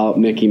ton about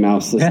Mickey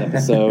Mouse this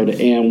episode,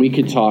 and we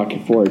could talk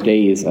for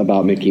days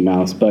about Mickey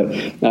Mouse. But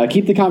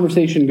keep the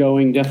conversation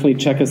going. Definitely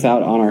check us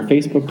out on our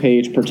Facebook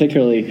page,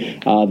 particularly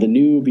the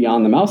new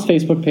Beyond the Mouse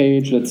Facebook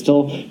page that's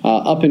still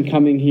up and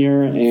coming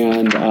here,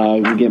 and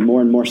we get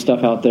more and more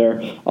stuff out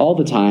there all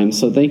the time.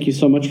 So thank you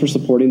so much for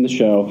supporting the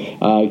show.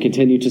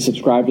 Continue to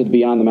subscribe to the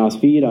Beyond the Mouse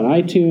feed on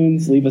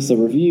iTunes. Leave us a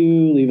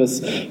review. Leave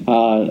us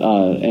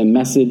a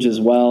message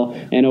as well.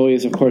 And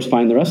always, of course,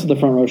 find the rest of the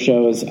Front Row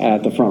shows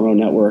at the Front Row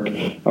Network,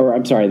 or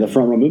I'm sorry, the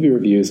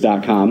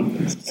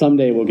FrontRowMovieReviews.com.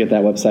 Someday we'll get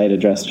that website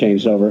address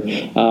changed over.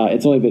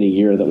 It's only been a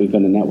year that we've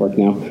been a network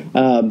now.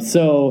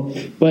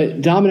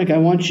 But Dominic, I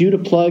want you to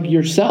plug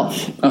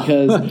yourself,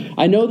 because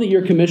I know that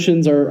your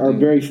commissions are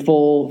very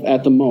full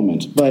at the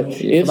moment. But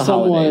if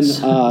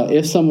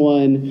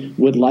someone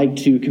would like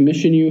to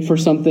commission you for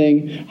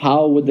something,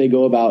 how would they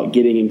go about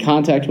getting in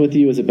contact with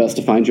you? Is it best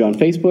to find you on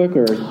Facebook,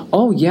 or?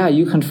 Oh yeah,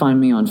 you can find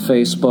me on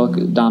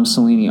Facebook, Dom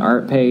Cellini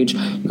Art Page.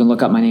 You can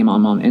look up my name.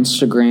 I'm on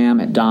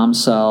Instagram at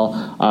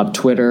DomCell,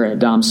 Twitter at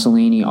Dom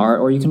Cellini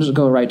Art, or you can just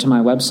go right to my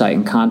website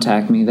and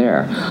contact me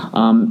there.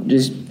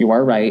 You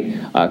are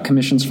right.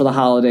 Commissions for the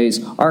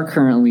holidays are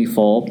currently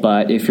full,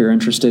 but if you're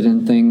interested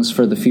in things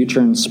for the future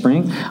in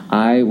spring,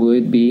 I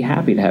would be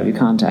happy to have you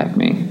contact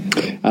me.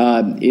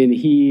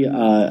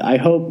 I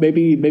hope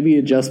maybe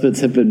adjustments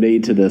have been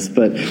made to this,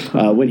 but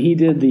when he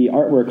did the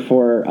artwork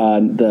for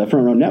the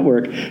Front Row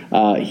Network,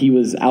 he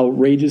was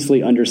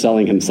outrageously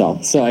underselling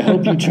himself. So I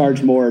hope you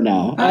charge more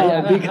now.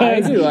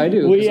 Because I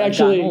do. We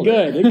actually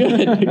good.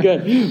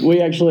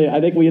 We actually, I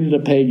think we ended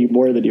up paying you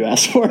more than you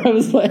asked for. I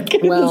was like,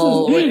 this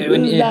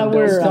is not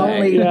where.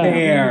 Only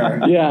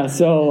fair. Yeah.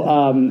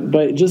 So,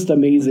 but just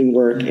amazing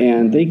work,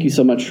 and thank you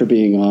so much for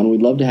being on.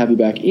 We'd love to have you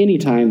back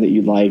anytime that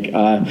you'd like,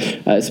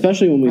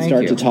 especially when we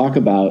start to talk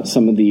about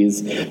some of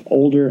these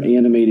older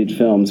animated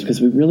films,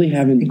 because we really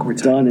haven't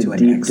done a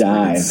deep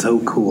dive. It's so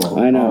cool.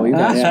 I know. You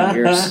guys know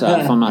your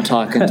stuff. I'm not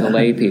talking to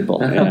lay people.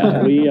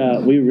 Yeah,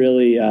 we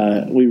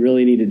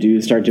really need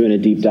to start doing a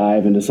deep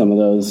dive into some of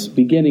those,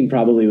 beginning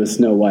probably with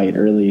Snow White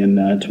early in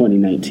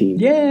 2019.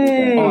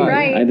 Yay!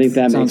 Right. I think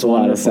that makes a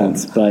lot of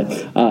sense. But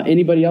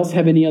anybody else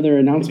have any other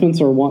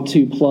announcements or want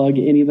to plug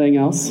anything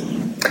else?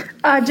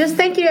 Just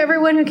thank you to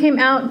everyone who came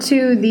out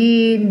to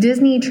the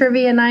Disney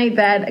Trivia Night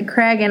that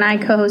Craig and I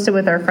co-hosted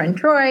with our friend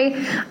Troy.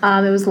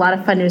 It was a lot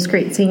of fun. It was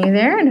great seeing you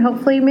there, and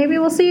hopefully maybe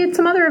we'll see you at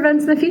some other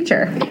events in the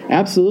future.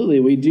 Absolutely.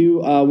 We do.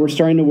 We're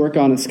starting to work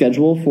on a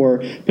schedule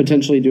for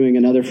potentially doing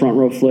another Front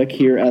Row Flick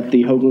here at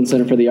the Hoagland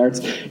Center for the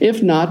Arts.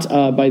 If not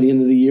by the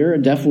end of the year,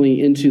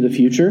 definitely into the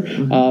future.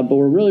 But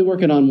we're really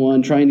working on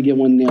one, trying to get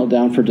one nailed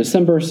down for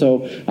December,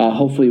 so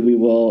hopefully we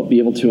will be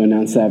able to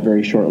announce that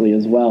very shortly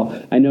as well.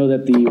 I know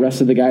that the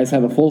rest of the guys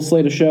have a full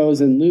slate of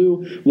shows, and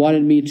Lou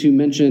wanted me to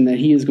mention that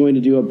he is going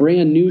to do a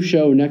brand new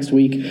show next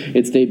week.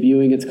 It's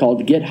debuting. It's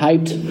called Get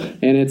Hyped,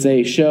 and it's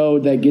a show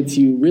that gets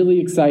you really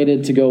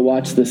excited to go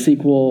watch the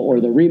sequel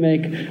or the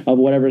remake of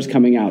whatever's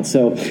coming out.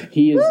 So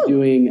he is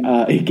doing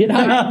Get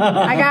Hyped.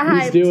 I got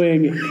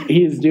hyped.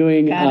 He is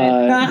doing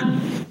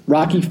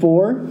Rocky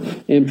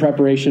IV in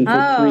preparation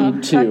for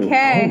Creed 2.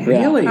 Okay. Oh,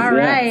 really? All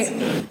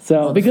right.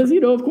 So, because,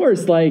 of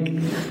course, like,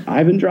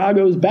 Ivan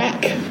Drago's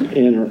back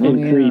in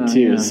Creed 2.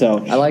 Yeah.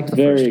 So, I like the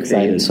very first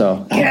excited. Creed,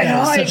 so. It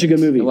was such a good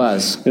movie. It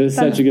was.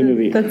 Such a good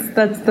movie.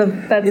 That's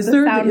Is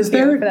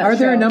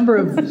there a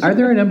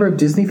number of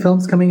Disney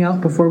films coming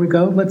out before we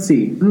go? Let's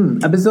see.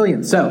 A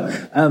bazillion. So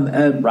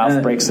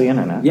Ralph Breaks the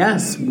Internet.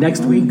 Yes,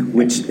 next week,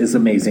 which is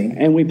amazing.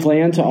 And we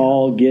plan to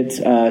all get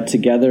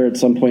together at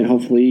some point,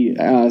 hopefully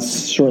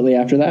shortly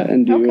after that,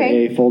 and do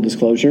a full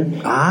disclosure.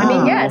 I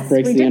mean, yes,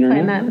 Breaks we the did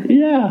Internet. plan that.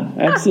 Yeah,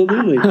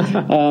 absolutely.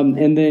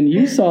 And then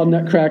you saw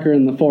Nutcracker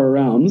in the Four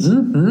Realms.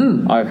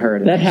 I've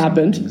heard it. That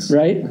happened,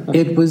 right?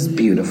 It was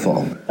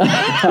beautiful.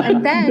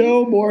 And then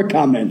No more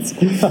comments.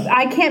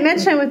 I can't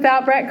mention it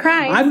without Brett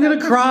crying. I'm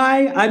gonna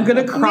cry.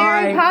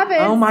 Mary Poppins.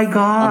 Oh my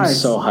gosh. I'm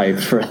so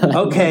hyped for that.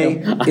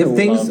 Okay,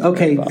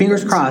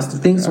 fingers crossed.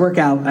 If things work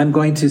out, I'm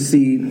going to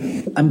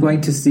see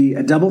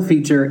a double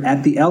feature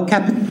at the El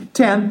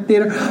Capitan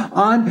Theater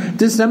on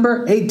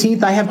December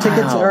 18th. I have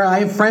tickets, or I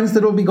have friends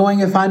that will be going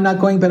if I'm not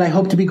going, but I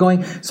hope to be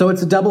going. So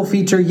it's a double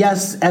feature,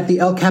 yes, at the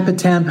El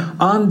Capitan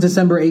on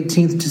December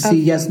 18th to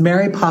see,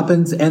 Mary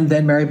Poppins and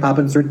then Mary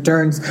Poppins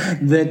Returns.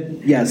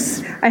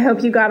 Yes. I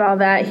hope you got all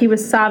that. He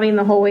was sobbing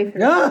the whole way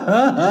through.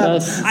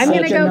 I'm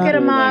going to go get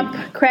a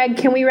mop. Craig,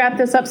 can we wrap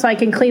this up so I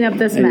can clean up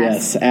this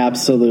mess? Yes,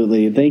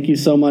 absolutely. Thank you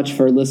so much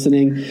for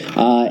listening.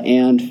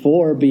 And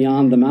for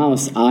Beyond the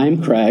Mouse,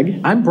 I'm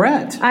Craig. I'm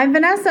Brett. I'm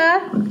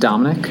Vanessa.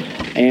 Dominic.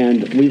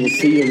 And we will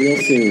see you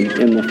real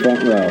soon in the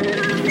front row.